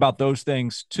wrong about those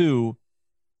things too.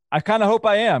 I kind of hope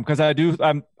I am, because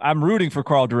I'm rooting for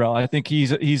Carl Durrell. I think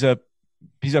he's a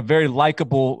very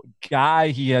likable guy.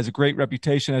 He has a great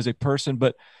reputation as a person,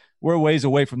 but we're ways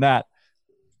away from that.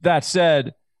 That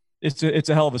said, it's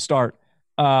a hell of a start.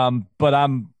 But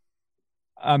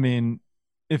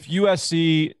if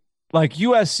USC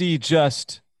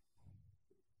just,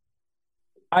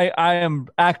 I am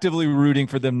actively rooting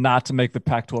for them not to make the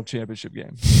Pac-12 championship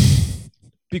game.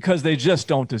 Because they just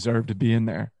don't deserve to be in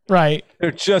there. Right.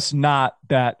 They're just not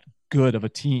that good of a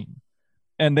team.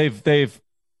 And they've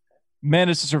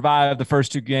managed to survive the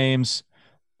first 2 games,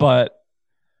 but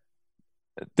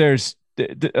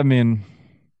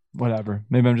whatever.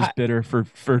 Maybe I'm just bitter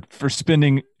for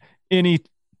spending any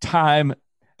time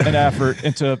and effort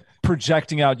into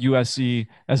projecting out USC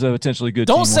as a potentially good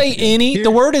team. Don't say any.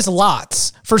 The word is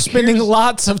lots, for spending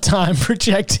lots of time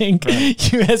projecting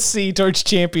USC towards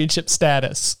championship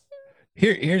status.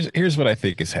 Here's what I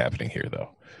think is happening here,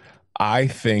 though. I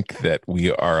think that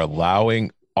we are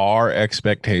allowing our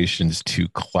expectations to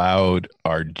cloud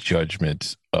our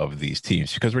judgment of these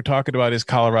teams, because we're talking about, is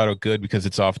Colorado good because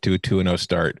it's off to a 2-0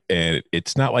 start, and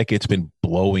it's not like it's been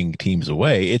blowing teams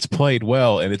away. It's played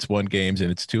well and it's won games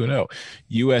and it's 2-0.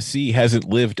 USC hasn't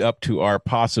lived up to our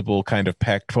possible kind of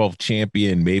Pac-12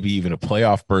 champion, maybe even a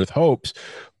playoff berth hopes,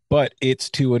 but it's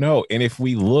 2-0. And if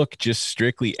we look just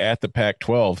strictly at the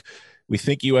Pac-12, we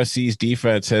think USC's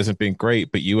defense hasn't been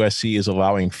great, but USC is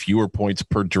allowing fewer points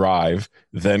per drive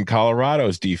than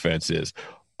Colorado's defense is.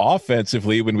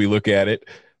 Offensively, when we look at it,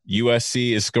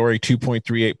 USC is scoring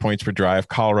 2.38 points per drive.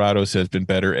 Colorado's has been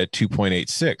better at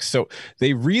 2.86. So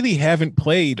they really haven't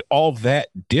played all that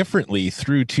differently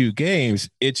through two games.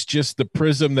 It's just the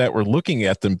prism that we're looking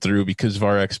at them through because of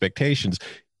our expectations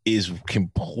is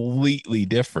completely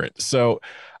different. So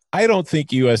I don't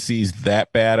think USC's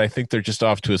that bad. I think they're just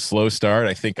off to a slow start.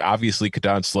 I think obviously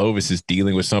Kadon Slovis is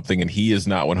dealing with something and he is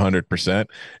not 100%.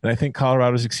 And I think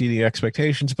Colorado's exceeding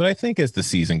expectations. But I think as the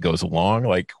season goes along,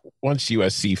 like once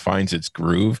USC finds its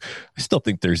groove, I still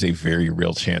think there's a very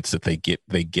real chance that they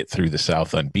get through the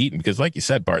South unbeaten. Because like you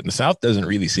said, Barton, the South doesn't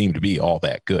really seem to be all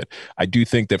that good. I do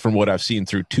think that from what I've seen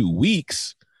through 2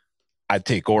 weeks, I'd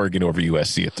take Oregon over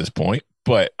USC at this point.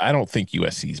 But I don't think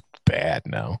USC's bad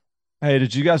now. Hey,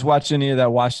 did you guys watch any of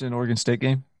that Washington-Oregon State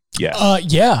game? Yeah.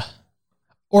 Yeah.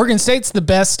 Oregon State's the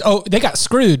best. Oh, they got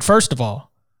screwed, first of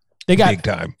all. They got big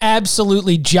time,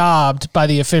 absolutely jobbed by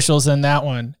the officials in that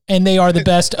one, and they are the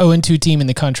best 0-2 team in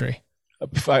the country.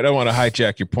 I don't want to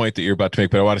hijack your point that you're about to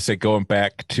make, but I want to say, going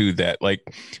back to that,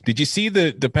 like, did you see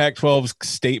the Pac-12's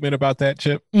statement about that,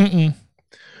 Chip? Mm-mm.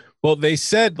 Well, they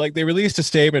said, like, they released a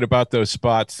statement about those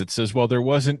spots that says, well, there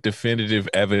wasn't definitive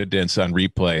evidence on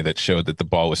replay that showed that the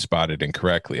ball was spotted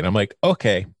incorrectly. And I'm like,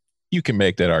 okay, you can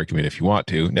make that argument if you want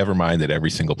to. Never mind that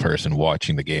every single person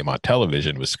watching the game on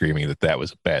television was screaming that that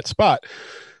was a bad spot.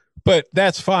 But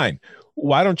that's fine.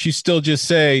 Why don't you still just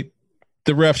say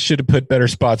the refs should have put better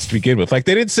spots to begin with? Like,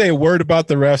 they didn't say a word about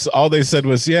the refs. All they said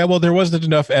was, yeah, well, there wasn't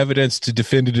enough evidence to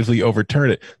definitively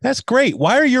overturn it. That's great.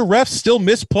 Why are your refs still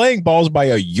misplaying balls by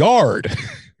a yard?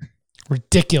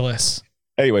 Ridiculous.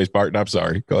 Anyways, Barton, I'm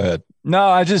sorry. Go ahead.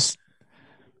 No, this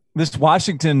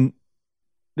Washington,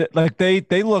 like they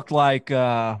looked like,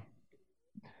 a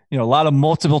lot of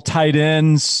multiple tight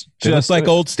ends. They looked like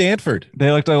old Stanford.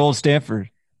 They looked like old Stanford.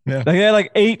 Yeah. Like they had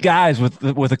like 8 guys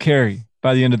with a carry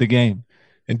by the end of the game.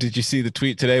 And did you see the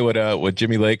tweet today? What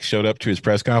Jimmy Lake showed up to his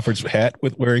press conference hat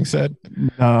with wearing said?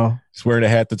 No, he's wearing a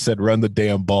hat that said "Run the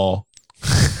damn ball."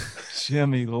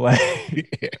 Jimmy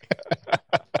Lake.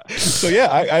 So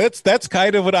yeah, that's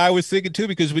kind of what I was thinking too.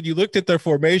 Because when you looked at their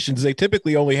formations, they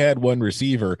typically only had one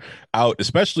receiver out,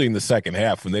 especially in the second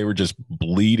half when they were just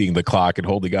bleeding the clock and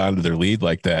holding on to their lead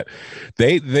like that.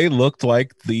 They looked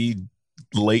like the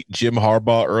late Jim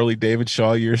Harbaugh, early David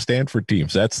Shaw year Stanford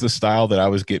teams. That's the style that I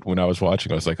was getting when I was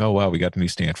watching. I was like, oh, wow, we got a new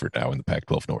Stanford now in the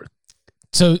Pac-12 North.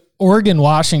 So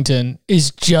Oregon-Washington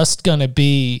is just going to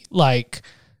be like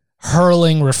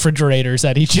hurling refrigerators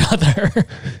at each other.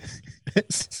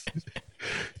 It's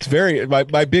very,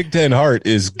 my Big Ten heart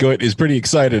is pretty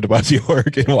excited about the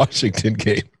Oregon-Washington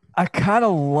game. I kind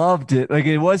of loved it. Like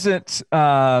it wasn't,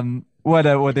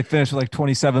 what they finished with like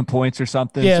 27 points or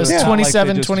something. Yeah, it was so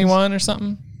 27-21 or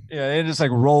something. Yeah, they just like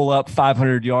roll up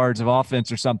 500 yards of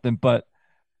offense or something. But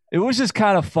it was just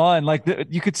kind of fun. Like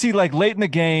you could see, like late in the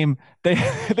game, they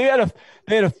had a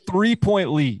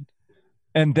 3-point lead,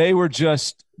 and they were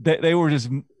just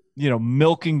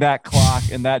milking that clock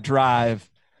and that drive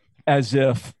as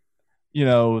if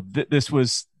this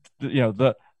was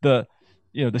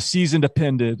the season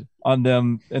depended on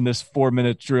them in this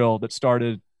 4-minute drill that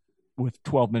started with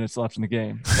 12 minutes left in the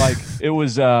game. Like it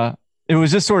was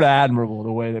just sort of admirable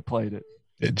the way they played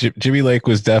it. Jimmy Lake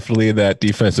was definitely in that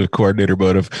defensive coordinator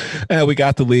mode of, we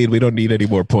got the lead. We don't need any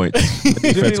more points.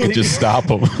 The defense could just stop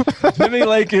them. Jimmy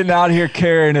Lake isn't out here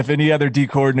caring if any other D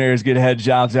coordinators get head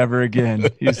jobs ever again.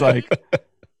 He's like,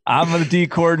 I'm a D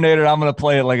coordinator. I'm going to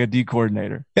play it like a D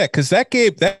coordinator. Yeah, because that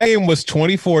game was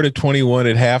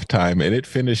 24-21 at halftime, and it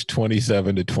finished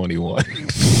 27-21.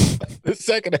 The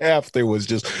second half, there was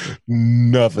just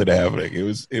nothing happening. It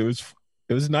was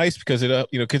nice because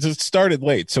because it started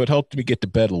late, so it helped me get to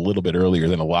bed a little bit earlier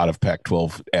than a lot of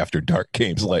Pac-12 after dark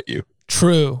games let you.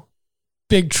 True,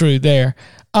 big true there.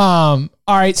 All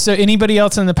right, so anybody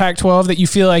else in the Pac-12 that you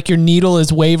feel like your needle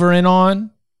is wavering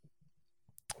on?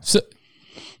 So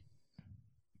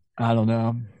I don't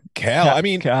know. Cal.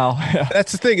 Yeah.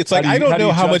 That's the thing. It's like I don't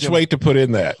know how much weight to put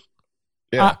in that.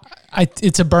 Yeah,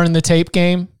 it's a burn the tape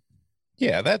game.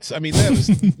 Yeah, that was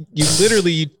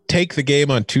you take the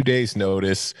game on 2 days'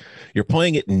 notice. You're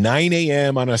playing at 9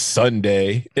 a.m. on a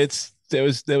Sunday. It's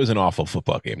was an awful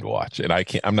football game to watch, and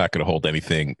I'm not going to hold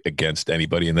anything against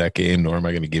anybody in that game, nor am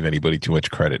I going to give anybody too much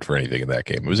credit for anything in that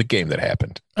game. It was a game that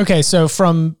happened. Okay, so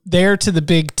from there to the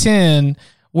Big Ten,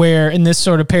 where, and this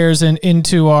sort of pairs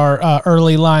into our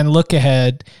early line look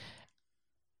ahead,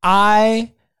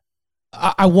 I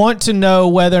want to know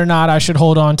whether or not I should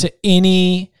hold on to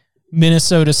any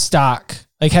Minnesota stock.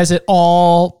 Like, has it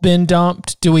all been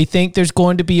dumped? Do we think there's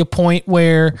going to be a point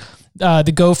where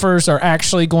the Gophers are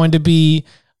actually going to be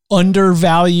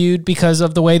undervalued because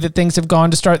of the way that things have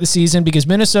gone to start the season? Because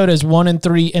Minnesota is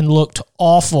 1-3 and looked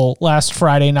awful last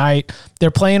Friday night.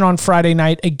 They're playing on Friday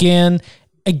night again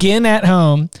at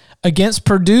home against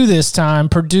Purdue this time.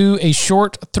 Purdue, a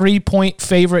short 3-point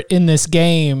favorite in this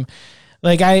game.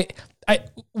 Like,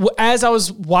 as I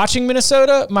was watching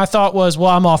Minnesota, my thought was, well,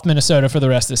 I'm off Minnesota for the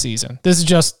rest of the season. This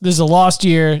is a lost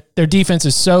year. Their defense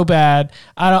is so bad.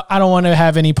 I don't want to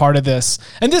have any part of this.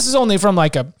 And this is only from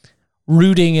like a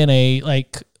rooting in a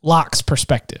like locks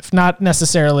perspective, not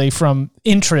necessarily from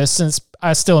interest, since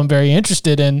I still am very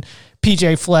interested in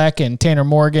PJ Fleck and Tanner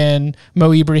Morgan,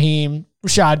 Mo Ibrahim,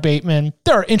 Rashad Bateman.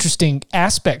 There are interesting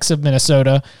aspects of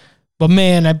Minnesota, but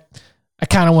man, I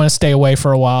kind of want to stay away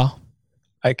for a while.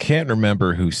 I can't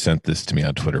remember who sent this to me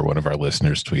on Twitter. One of our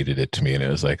listeners tweeted it to me, and it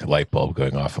was like a light bulb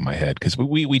going off in my head, because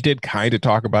we did kind of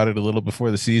talk about it a little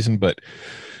before the season. But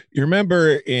you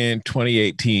remember in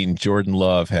 2018, Jordan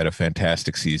Love had a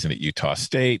fantastic season at Utah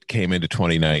State, came into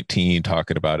 2019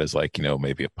 talking about as like,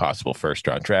 maybe a possible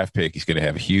first-round draft pick. He's going to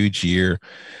have a huge year,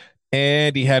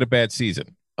 and he had a bad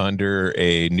season under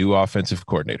a new offensive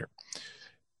coordinator.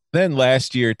 Then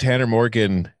last year, Tanner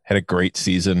Morgan had a great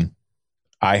season.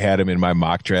 I had him in my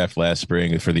mock draft last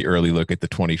spring for the early look at the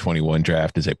 2021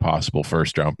 draft as a possible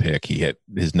first-round pick.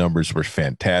 His numbers were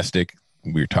fantastic.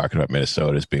 We were talking about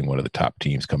Minnesota as being one of the top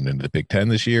teams coming into the Big Ten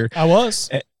this year. I was.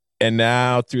 And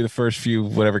now through the first few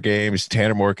games,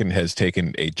 Tanner Morgan has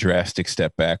taken a drastic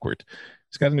step backward.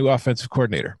 He's got a new offensive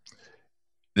coordinator.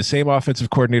 The same offensive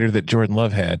coordinator that Jordan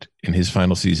Love had in his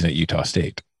final season at Utah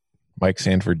State, Mike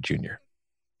Sanford Jr.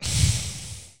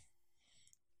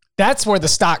 That's where the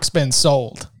stock's been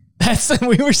sold.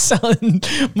 We were selling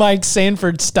Mike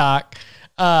Sanford stock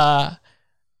for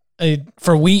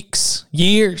weeks,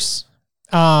 years.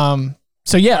 So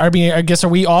yeah, I mean, I guess, are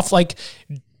we off? Like,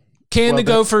 the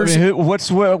Gophers? I mean, what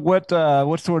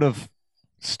sort of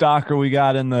stock are we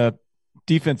got in the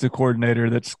defensive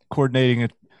coordinator that's coordinating a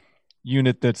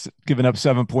unit that's given up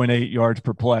 7.8 yards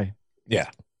per play? Yeah,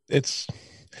 it's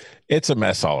a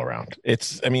mess all around.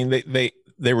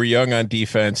 They were young on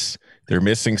defense. They're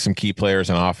missing some key players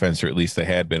on offense, or at least they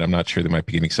had been. I'm not sure. They might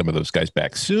be getting some of those guys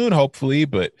back soon, hopefully.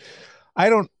 But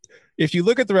if you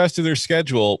look at the rest of their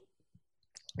schedule,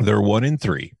 they're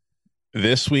 1-3.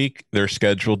 This week, they're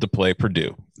scheduled to play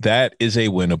Purdue. That is a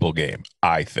winnable game,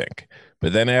 I think.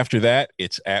 But then after that,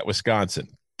 it's at Wisconsin.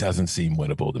 Doesn't seem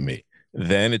winnable to me.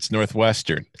 Then it's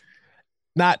Northwestern.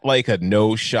 Not like a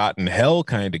no shot in hell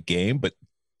kind of game, but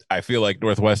I feel like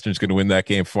Northwestern's going to win that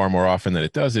game far more often than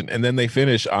it doesn't. And then they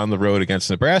finish on the road against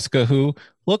Nebraska, who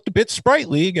looked a bit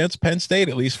sprightly against Penn State,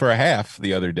 at least for a half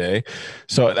the other day.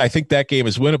 So I think that game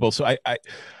is winnable. So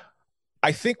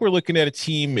I think we're looking at a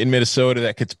team in Minnesota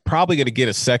that could probably going to get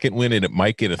a second win, and it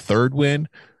might get a third win,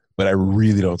 but I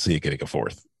really don't see it getting a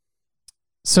fourth.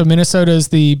 So Minnesota is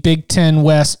the Big Ten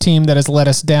West team that has let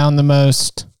us down the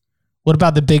most. What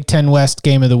about the Big Ten West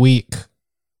game of the week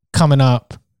coming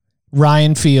up?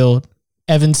 Ryan Field,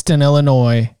 Evanston,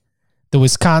 Illinois, the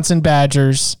Wisconsin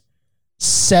Badgers,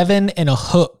 7 and a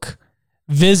hook,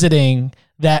 visiting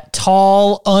that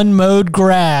tall, unmowed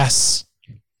grass.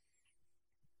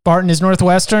 Barton, is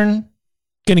Northwestern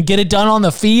going to get it done on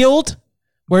the field?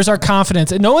 Where's our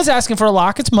confidence? No one's asking for a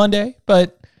lock. It's Monday,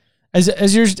 but as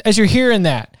you're hearing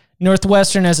that,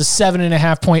 Northwestern has a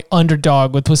 7.5 point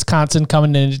underdog with Wisconsin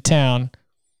coming into town.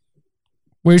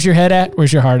 Where's your head at?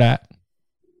 Where's your heart at?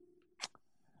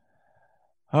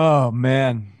 Oh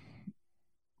man,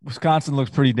 Wisconsin looks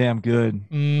pretty damn good.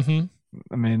 Mm-hmm.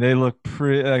 I mean, they look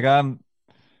pretty.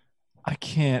 I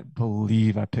can't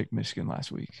believe I picked Michigan last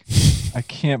week. I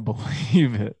can't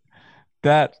believe it.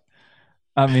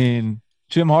 Jim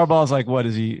Harbaugh's like, what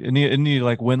is he? Isn't he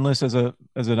like winless as an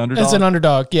underdog? As an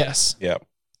underdog, yes. Yeah.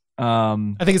 I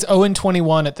think it's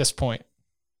 0-21 at this point.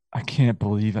 I can't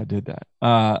believe I did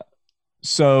that.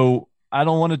 So I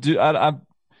don't want to do.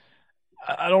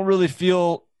 I don't really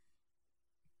feel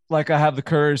like I have the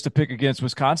courage to pick against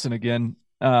Wisconsin again.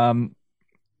 And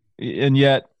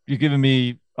yet you're giving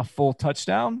me a full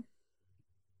touchdown.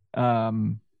 I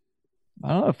don't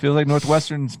know. It feels like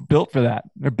Northwestern's built for that.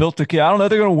 They're built to keep. I don't know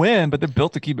if they're going to win, but they're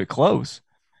built to keep it close.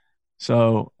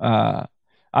 So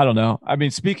I don't know. I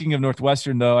mean, speaking of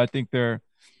Northwestern, though, I think their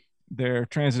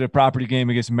transitive property game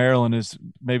against Maryland is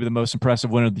maybe the most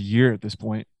impressive win of the year at this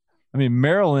point. I mean,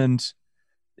 Maryland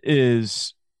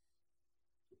is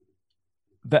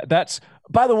that's.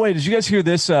 By the way, did you guys hear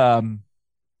this theory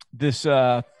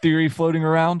floating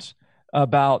around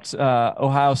about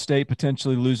Ohio State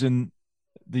potentially losing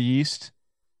the East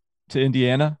to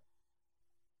Indiana?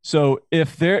 So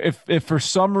if for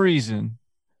some reason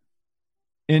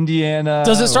Indiana,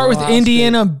 does it start with Ohio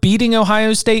Indiana State, beating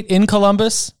Ohio State in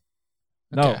Columbus?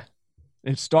 No, Okay.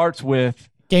 It starts with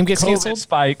Game gets COVID canceled.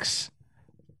 spikes.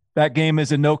 That game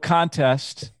is a no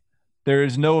contest. There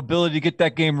is no ability to get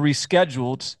that game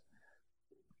rescheduled.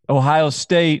 Ohio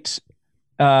State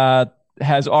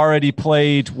has already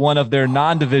played one of their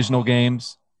non-divisional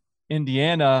games.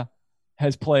 Indiana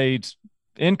has played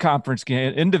in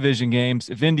division games.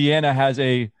 If Indiana has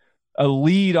a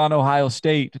lead on Ohio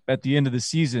State at the end of the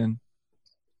season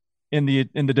in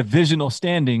the divisional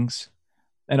standings,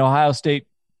 and Ohio State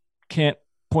can't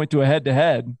point to a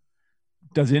head-to-head,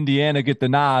 does Indiana get the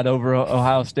nod over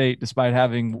Ohio State despite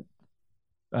having,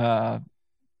 if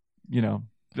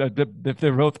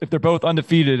they're both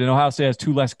undefeated and Ohio State has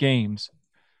 2 less games?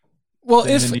 Well,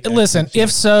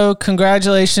 if so,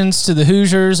 congratulations to the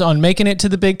Hoosiers on making it to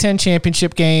the Big Ten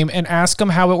championship game, and ask them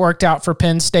how it worked out for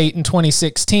Penn State in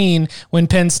 2016 when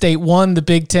Penn State won the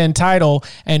Big Ten title,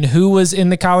 and who was in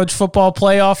the college football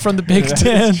playoff from the Big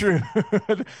Ten. That's true.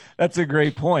 That's a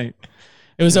great point.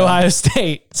 It was Ohio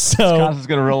State. So Wisconsin's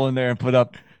going to roll in there and put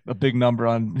up a big number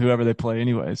on whoever they play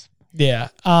anyways. yeah.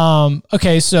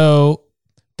 Okay, so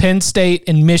Penn State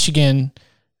and Michigan.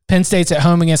 Penn State's at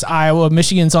home against Iowa.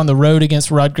 Michigan's on the road against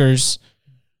Rutgers.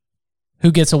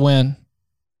 Who gets a win?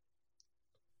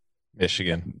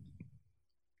 Michigan.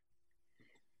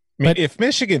 I mean, if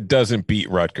Michigan doesn't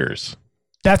beat Rutgers,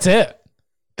 that's it.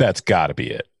 That's got to be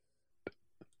it.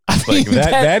 Like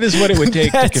that is what it would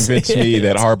take to convince me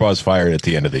that Harbaugh's fired at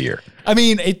the end of the year. I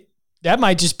mean, that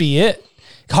might just be it.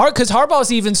 Because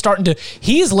Harbaugh's even starting to,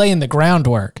 he's laying the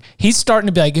groundwork. He's starting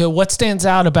to be like, what stands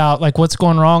out about like what's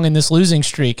going wrong in this losing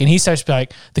streak? And he starts to be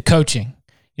like, the coaching.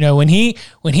 You know, when he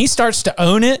starts to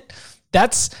own it,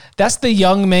 that's the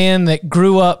young man that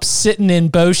grew up sitting in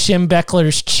Bo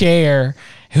Schembechler's chair,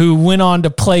 who went on to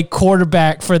play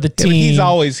quarterback for the team.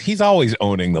 He's always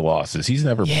owning the losses. He's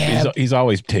never he's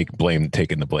always taking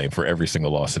the blame for every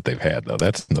single loss that they've had, though.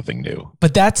 That's nothing new.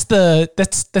 But that's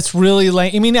really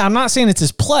like, I mean, I'm not saying it's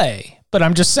his play, but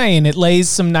I'm just saying it lays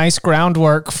some nice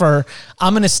groundwork for,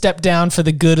 I'm going to step down for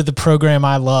the good of the program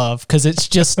I love, because it's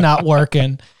just not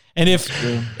working. And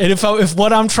if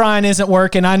what I'm trying isn't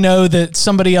working, I know that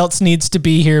somebody else needs to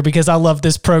be here because I love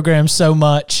this program so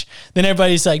much. Then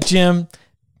everybody's like, Jim,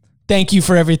 thank you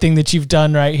for everything that you've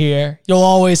done right here. You'll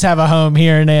always have a home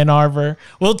here in Ann Arbor.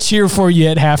 We'll cheer for you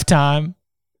at halftime.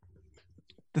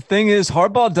 The thing is,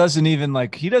 Harbaugh doesn't even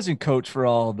he doesn't coach for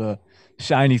all the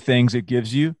shiny things it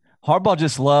gives you. Harbaugh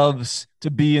just loves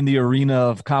to be in the arena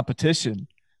of competition.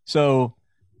 So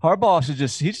Harbaugh should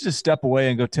just step away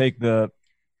and go take the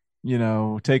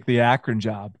Akron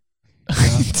job.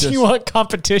 Do you want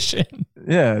competition?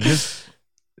 Yeah, just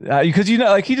because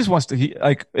he just wants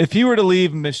to. If he were to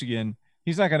leave Michigan,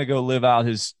 he's not going to go live out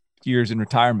his years in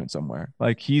retirement somewhere.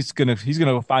 Like he's gonna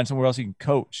go find somewhere else he can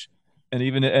coach. And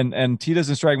even and he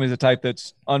doesn't strike me as a type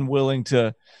that's unwilling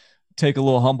to take a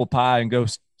little humble pie and go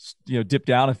dip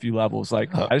down a few levels.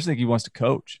 Like I just think he wants to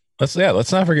coach. Let's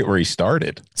not forget where he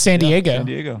started. San Diego. San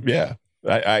Diego. Yeah.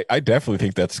 I definitely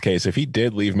think that's the case. If he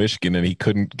did leave Michigan and he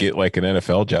couldn't get like an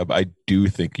NFL job, I do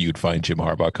think you'd find Jim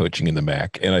Harbaugh coaching in the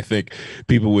MAC. And I think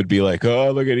people would be like,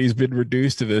 oh, look at, he's been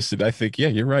reduced to this. And I think, yeah,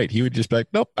 you're right. He would just be like,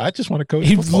 nope, I just want to coach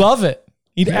football. He'd love it.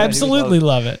 He'd absolutely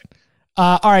love it.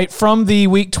 All right. From the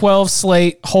Week 12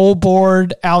 slate, whole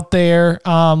board out there.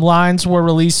 Lines were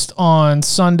released on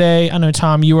Sunday. I know,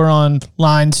 Tom, you were on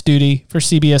lines duty for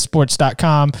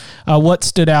CBSSports.com. What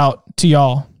stood out to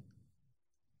y'all?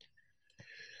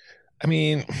 I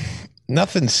mean,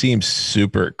 nothing seems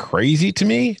super crazy to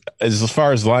me. As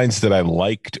far as lines that I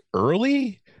liked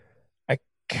early, I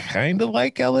kind of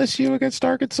like LSU against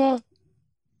Arkansas.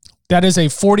 That is a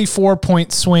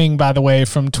 44-point swing, by the way,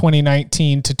 from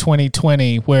 2019 to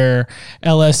 2020, where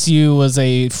LSU was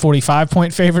a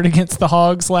 45-point favorite against the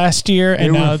Hogs last year,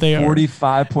 and now they are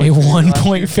 45-point a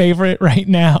 1-point favorite right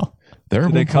now. They're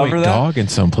a 1-point dog in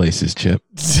some places, Chip.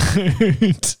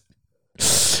 Dude.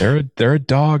 They're a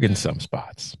dog in some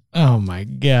spots. Oh my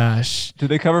gosh. Did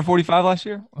they cover 45 last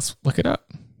year? Let's look it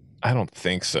up. I don't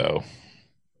think so.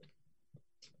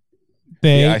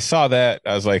 I saw that.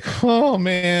 I was like, oh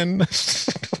man.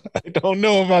 don't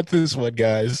know about this one,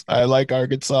 guys. I like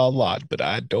Arkansas a lot, but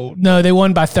I don't. No, they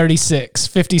won by 36,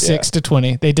 56 to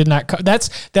 20. They did not.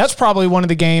 That's probably one of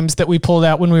the games that we pulled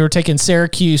out when we were taking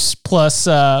Syracuse plus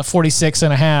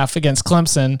 46.5 against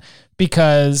Clemson,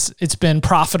 because it's been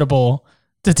profitable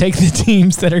to take the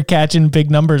teams that are catching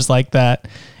big numbers like that.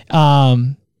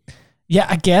 Yeah,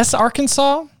 I guess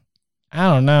Arkansas. I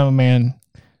don't know, man.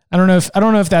 I don't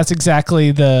know if that's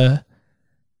exactly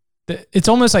it's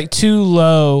almost like too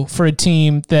low for a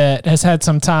team that has had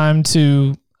some time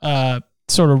to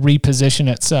sort of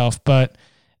reposition itself. But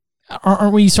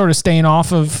aren't we sort of staying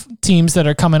off of teams that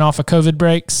are coming off of COVID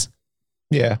breaks?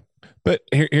 Yeah. But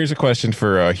here's a question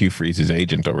for Hugh Freeze's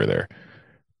agent over there.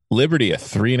 Liberty, a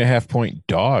 3.5-point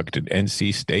dog to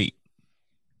NC State.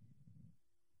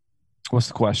 What's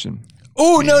the question?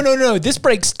 Oh, no. This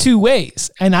breaks two ways,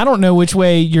 and I don't know which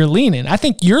way you're leaning. I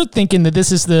think you're thinking that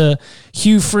this is the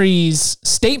Hugh Freeze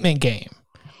statement game.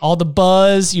 All the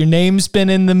buzz, your name's been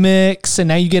in the mix, and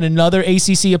now you get another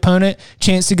ACC opponent,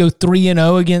 chance to go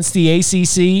 3-0 against the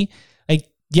ACC. Like,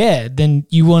 yeah, then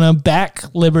you want to back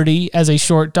Liberty as a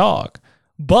short dog.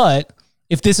 But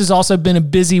if this has also been a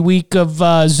busy week of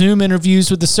Zoom interviews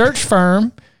with the search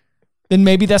firm, then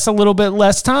maybe that's a little bit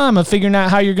less time of figuring out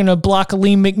how you're going to block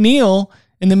Aleem McNeil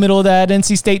in the middle of that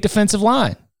NC State defensive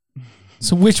line.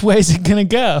 So which way is it going to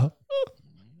go?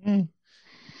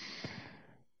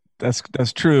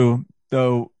 That's true,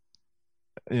 though.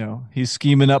 You know, he's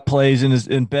scheming up plays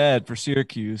in bed for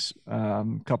Syracuse a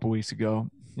couple weeks ago.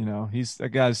 You know, he's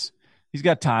got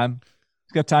time.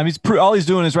 He's got time. All he's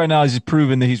doing is right now he's just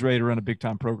proving that he's ready to run a big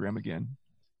time program again.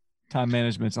 Time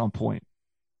management's on point.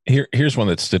 Here's one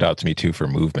that stood out to me too for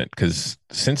movement, because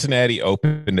Cincinnati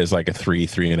opened as like a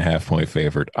 3.5 point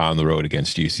favorite on the road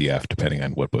against UCF, depending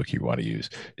on what book you want to use.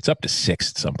 It's up to 6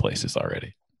 in some places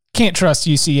already. Can't trust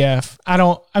UCF.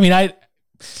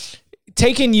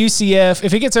 Taking UCF,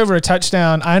 if it gets over a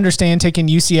touchdown, I understand taking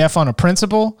UCF on a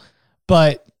principle,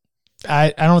 but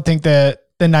I don't think that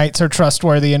the Knights are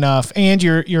trustworthy enough. And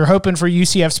you're hoping for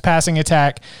UCF's passing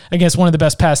attack against one of the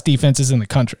best pass defenses in the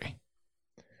country.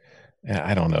 Yeah,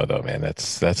 I don't know though, man.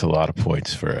 That's a lot of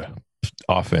points for an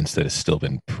offense that has still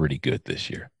been pretty good this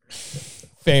year.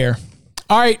 Fair.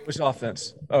 All right. Which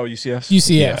offense? Oh, UCF.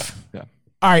 UCF. Yeah.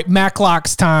 All right,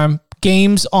 MAClocks time.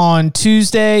 Games on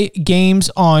Tuesday,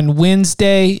 games on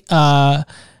Wednesday. What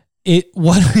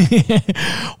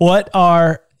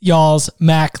are y'all's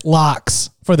MAClocks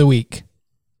for the week?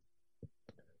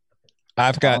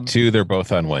 I've got 2. They're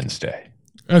both on Wednesday.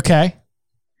 Okay.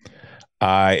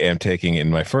 I am taking,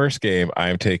 in my first game, I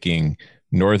am taking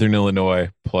Northern Illinois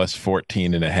plus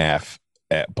 14.5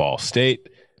 at Ball State.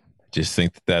 Just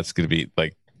think that's going to be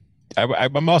like,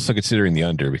 I'm also considering the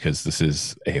under because this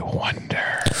is a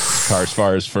wonder as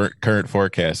far as current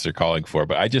forecasts are calling for.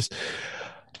 But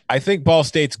I think Ball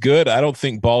State's good. I don't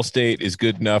think Ball State is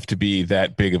good enough to be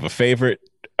that big of a favorite.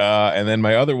 And then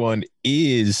my other one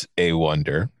is a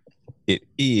wonder. It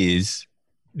is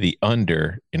the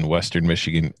under in Western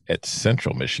Michigan at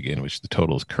Central Michigan, which the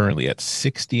total is currently at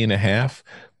 60.5.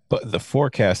 But the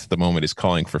forecast at the moment is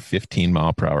calling for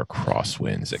 15-mile-per-hour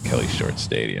crosswinds at Kelly Short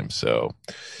Stadium. So,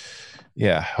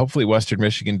 yeah, hopefully Western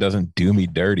Michigan doesn't do me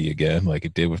dirty again like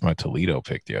it did with my Toledo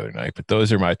pick the other night. But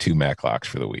those are my 2 MAClocks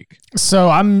for the week. So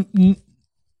I'm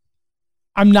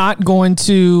not going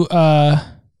to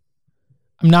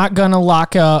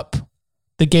lock up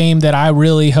the game that I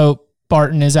really hope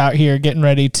Barton is out here getting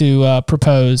ready to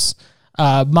propose.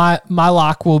 My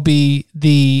lock will be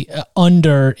the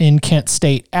under in Kent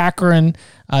State Akron.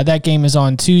 That game is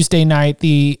on Tuesday night.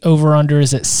 The over-under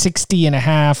is at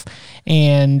 60.5,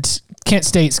 and Kent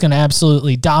State's going to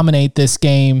absolutely dominate this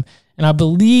game. And I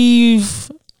believe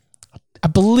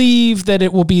that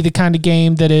it will be the kind of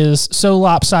game that is so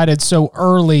lopsided so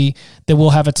early that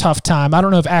we'll have a tough time. I don't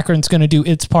know if Akron's going to do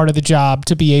its part of the job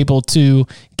to be able to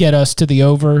get us to the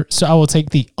over. So I will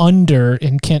take the under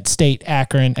in Kent State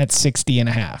Akron at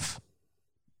 60.5.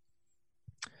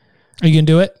 Are you going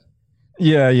to do it?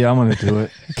 Yeah, I'm going to do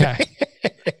it. Okay.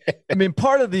 I mean,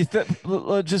 part of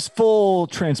the just full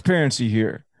transparency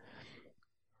here.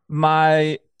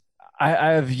 I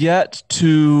have yet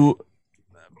to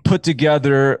put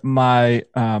together my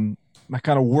my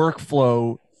kind of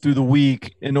workflow through the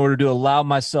week in order to allow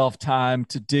myself time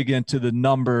to dig into the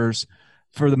numbers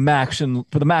for the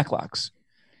MAClocks.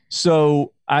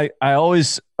 So I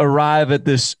always arrive at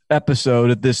this episode,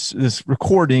 at this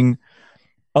recording,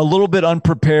 a little bit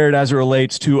unprepared as it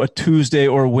relates to a Tuesday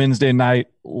or Wednesday night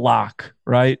lock,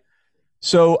 right?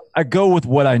 So I go with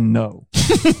what I know.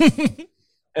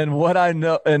 And what I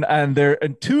know,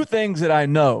 and 2 things that I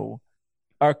know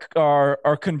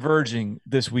are converging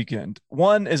this weekend.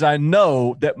 One is I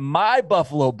know that my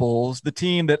Buffalo Bulls, the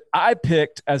team that I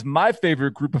picked as my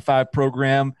favorite Group of 5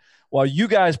 program, while you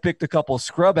guys picked a couple of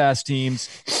scrub-ass teams,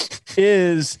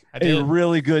 is a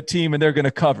really good team, and they're going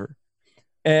to cover.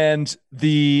 And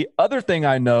the other thing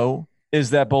I know is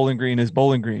that Bowling Green is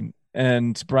Bowling Green,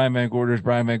 and Brian Van Gorder is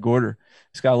Brian Van Gorder,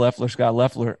 Scott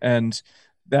Leffler, and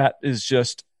that is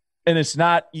just – and it's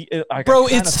not – Bro,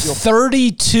 it's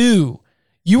 32.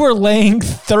 You are laying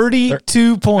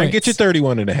 32 points. I get you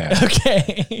 31.5.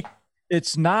 Okay.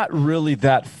 It's not really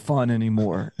that fun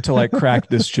anymore to like crack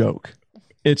this joke.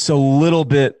 It's a little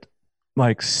bit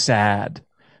like sad,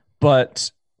 but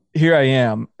here I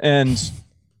am. And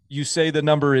you say the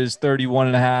number is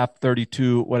 31.5,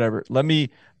 32, whatever.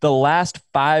 The last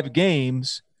 5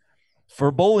 games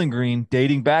for Bowling Green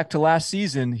dating back to last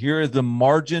season, here is the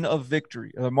margin of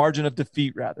victory, or the margin of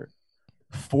defeat rather.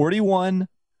 41,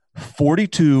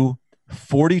 42,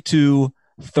 42,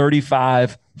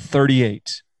 35,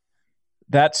 38.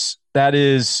 That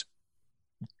is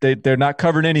they're not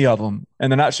covering any of them,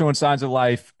 and they're not showing signs of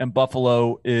life. And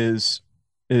Buffalo is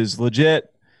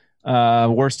legit.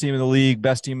 Worst team in the league,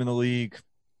 best team in the league.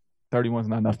 31 is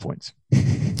not enough points.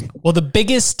 Well, the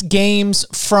biggest games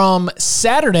from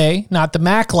Saturday, not the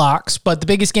MAC locks, but the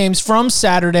biggest games from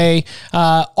Saturday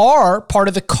are part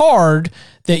of the card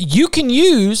that you can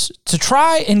use to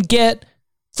try and get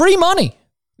free money.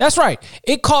 That's right.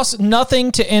 It costs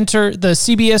nothing to enter the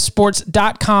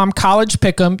CBSSports.com college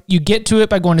pick'em. You get to it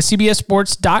by going to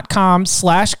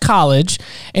CBSSports.com/college,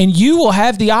 and you will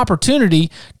have the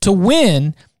opportunity to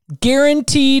win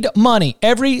guaranteed money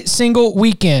every single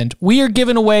weekend. We are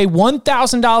giving away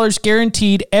 $1,000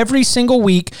 guaranteed every single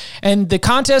week, and the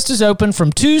contest is open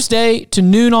from Tuesday to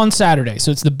noon on Saturday. So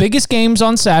it's the biggest games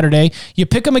on Saturday. You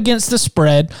pick them against the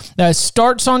spread. That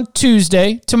starts on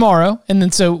Tuesday, tomorrow, and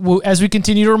then as we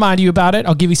continue to remind you about it,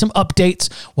 I'll give you some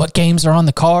updates, what games are on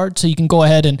the card, so you can go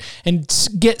ahead and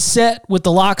get set with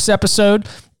the Locks episode.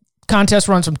 Contest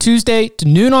runs from Tuesday to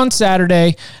noon on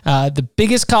Saturday. The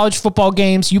biggest college football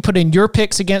games, you put in your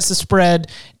picks against the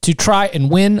spread to try and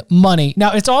win money.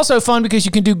 Now, it's also fun because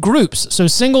you can do groups. So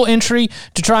single entry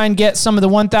to try and get some of the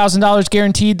 $1,000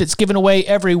 guaranteed that's given away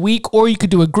every week, or you could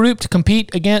do a group to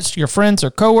compete against your friends or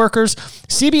coworkers.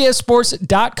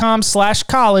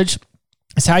 CBSSports.com/college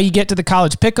is how you get to the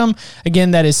college pick'em.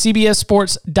 Again, that is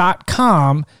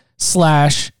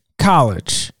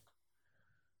CBSSports.com/college.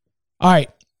 All right.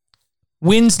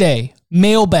 Wednesday,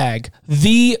 mailbag.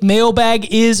 The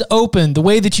mailbag is open. The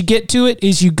way that you get to it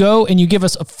is you go and you give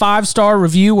us a 5-star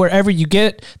review wherever you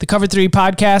get the Cover 3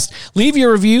 podcast. Leave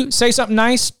your review. Say something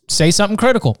nice. Say something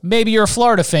critical. Maybe you're a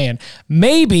Florida fan.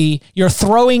 Maybe you're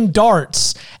throwing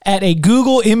darts at a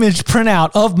Google image printout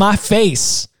of my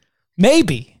face.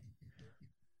 Maybe.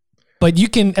 But you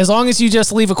can, as long as you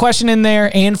just leave a question in there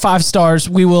and 5 stars,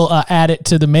 we will add it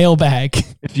to the mailbag.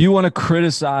 If you want to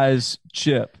criticize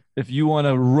Chip, if you want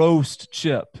to roast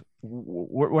Chip,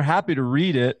 we're happy to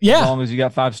read it. Yeah. As long as you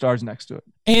got 5 stars next to it.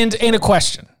 And a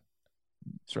question.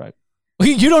 That's right.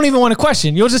 You don't even want a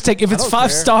question. You'll just take, if it's 5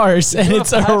 stars and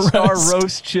it's a 5-star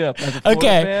roast Chip as a Florida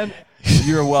fan,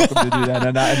 you're welcome to do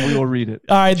that, and we will read it.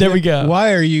 All right, there we go.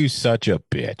 Why are you such a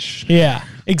bitch? Yeah,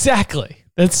 exactly.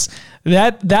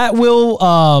 That will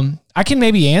I can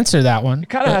maybe answer that one. It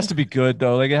kind of has to be good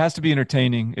though. Like it has to be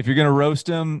entertaining. If you're gonna roast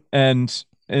him and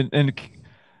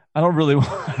I don't really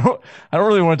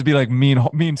want it to be like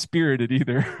mean spirited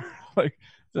either.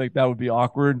 like that would be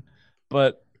awkward.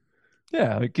 But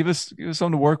yeah, like give us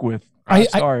something to work with.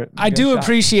 I do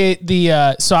appreciate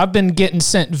the so I've been getting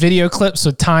sent video clips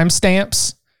with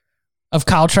timestamps of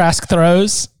Kyle Trask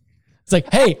throws. It's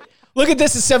like, hey, look at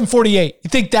this at 7:48. You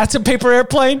think that's a paper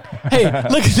airplane? Hey,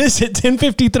 look at this at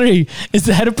 10:53. Is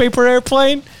that a paper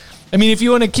airplane? I mean, if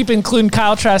you want to keep including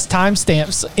Kyle Trask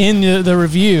timestamps in the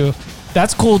review,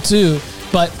 that's cool too.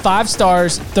 But 5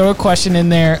 stars, throw a question in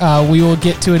there. We will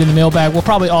get to it in the mailbag. We'll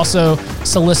probably also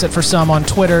solicit for some on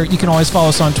Twitter. You can always follow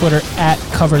us on Twitter at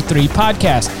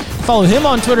Cover3Podcast. Follow him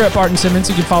on Twitter at Barton Simmons.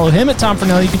 You can follow him at Tom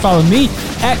Fernelli. You can follow me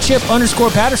at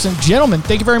Chip_Patterson. Gentlemen,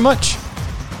 thank you very much.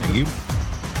 Thank you.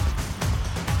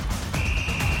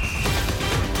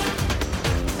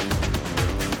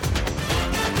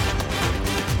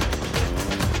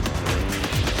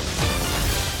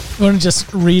 I want to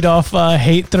just read off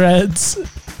hate threads.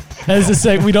 As I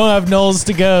say, we don't have Knowles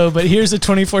to go, but here's a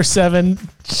 24/7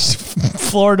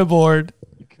 Florida board.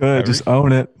 Good, just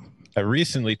own it. I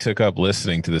recently took up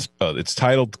listening to this. It's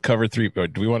titled Cover 3.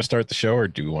 Do we want to start the show or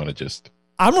do we want to just?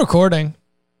 I'm recording.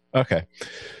 Okay.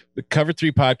 The Cover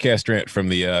 3 podcast rant from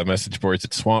the message boards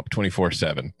at Swamp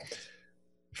 24/7.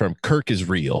 from Kirk is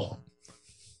Real.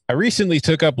 I recently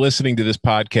took up listening to this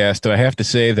podcast, and I have to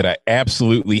say that I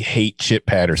absolutely hate Chip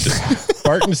Patterson.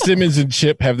 Barton Simmons and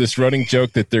Chip have this running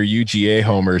joke that they're UGA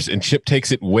homers, and Chip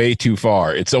takes it way too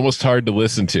far. It's almost hard to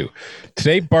listen to.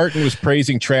 Today, Barton was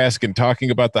praising Trask and talking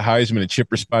about the Heisman, and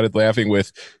Chip responded laughing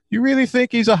with, "You really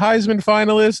think he's a Heisman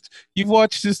finalist? You've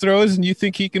watched his throws, and you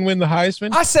think he can win the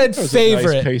Heisman?" I said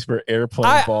favorite. Nice pace for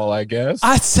airplane ball, I guess.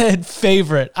 I said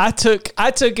favorite. I took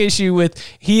issue with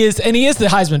he is the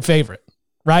Heisman favorite,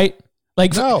 right?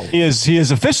 Like no, he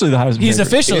is officially the Heisman. He's favorite.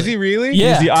 officially. Is he really?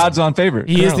 Yeah. He's the odds-on favorite.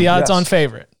 He is the odds-on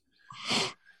favorite.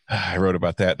 I wrote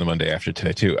about that in the Monday after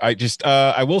today too.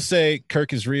 I will say,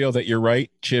 Kirk is Real, that you're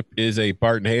right. Chip is a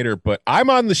Barton hater, but I'm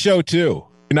on the show too,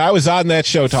 and I was on that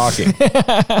show talking.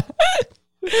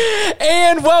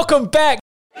 And welcome back.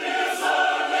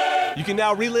 You can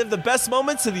now relive the best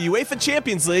moments of the UEFA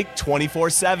Champions League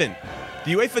 24/7.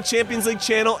 The UEFA Champions League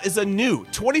channel is a new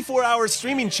 24-hour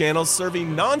streaming channel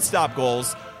serving non-stop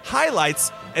goals,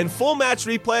 highlights, and full match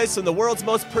replays from the world's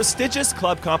most prestigious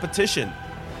club competition.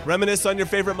 Reminisce on your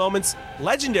favorite moments,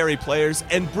 legendary players,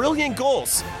 and brilliant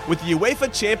goals with the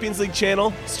UEFA Champions League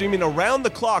channel streaming around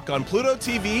the clock on Pluto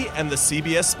TV and the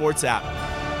CBS Sports app.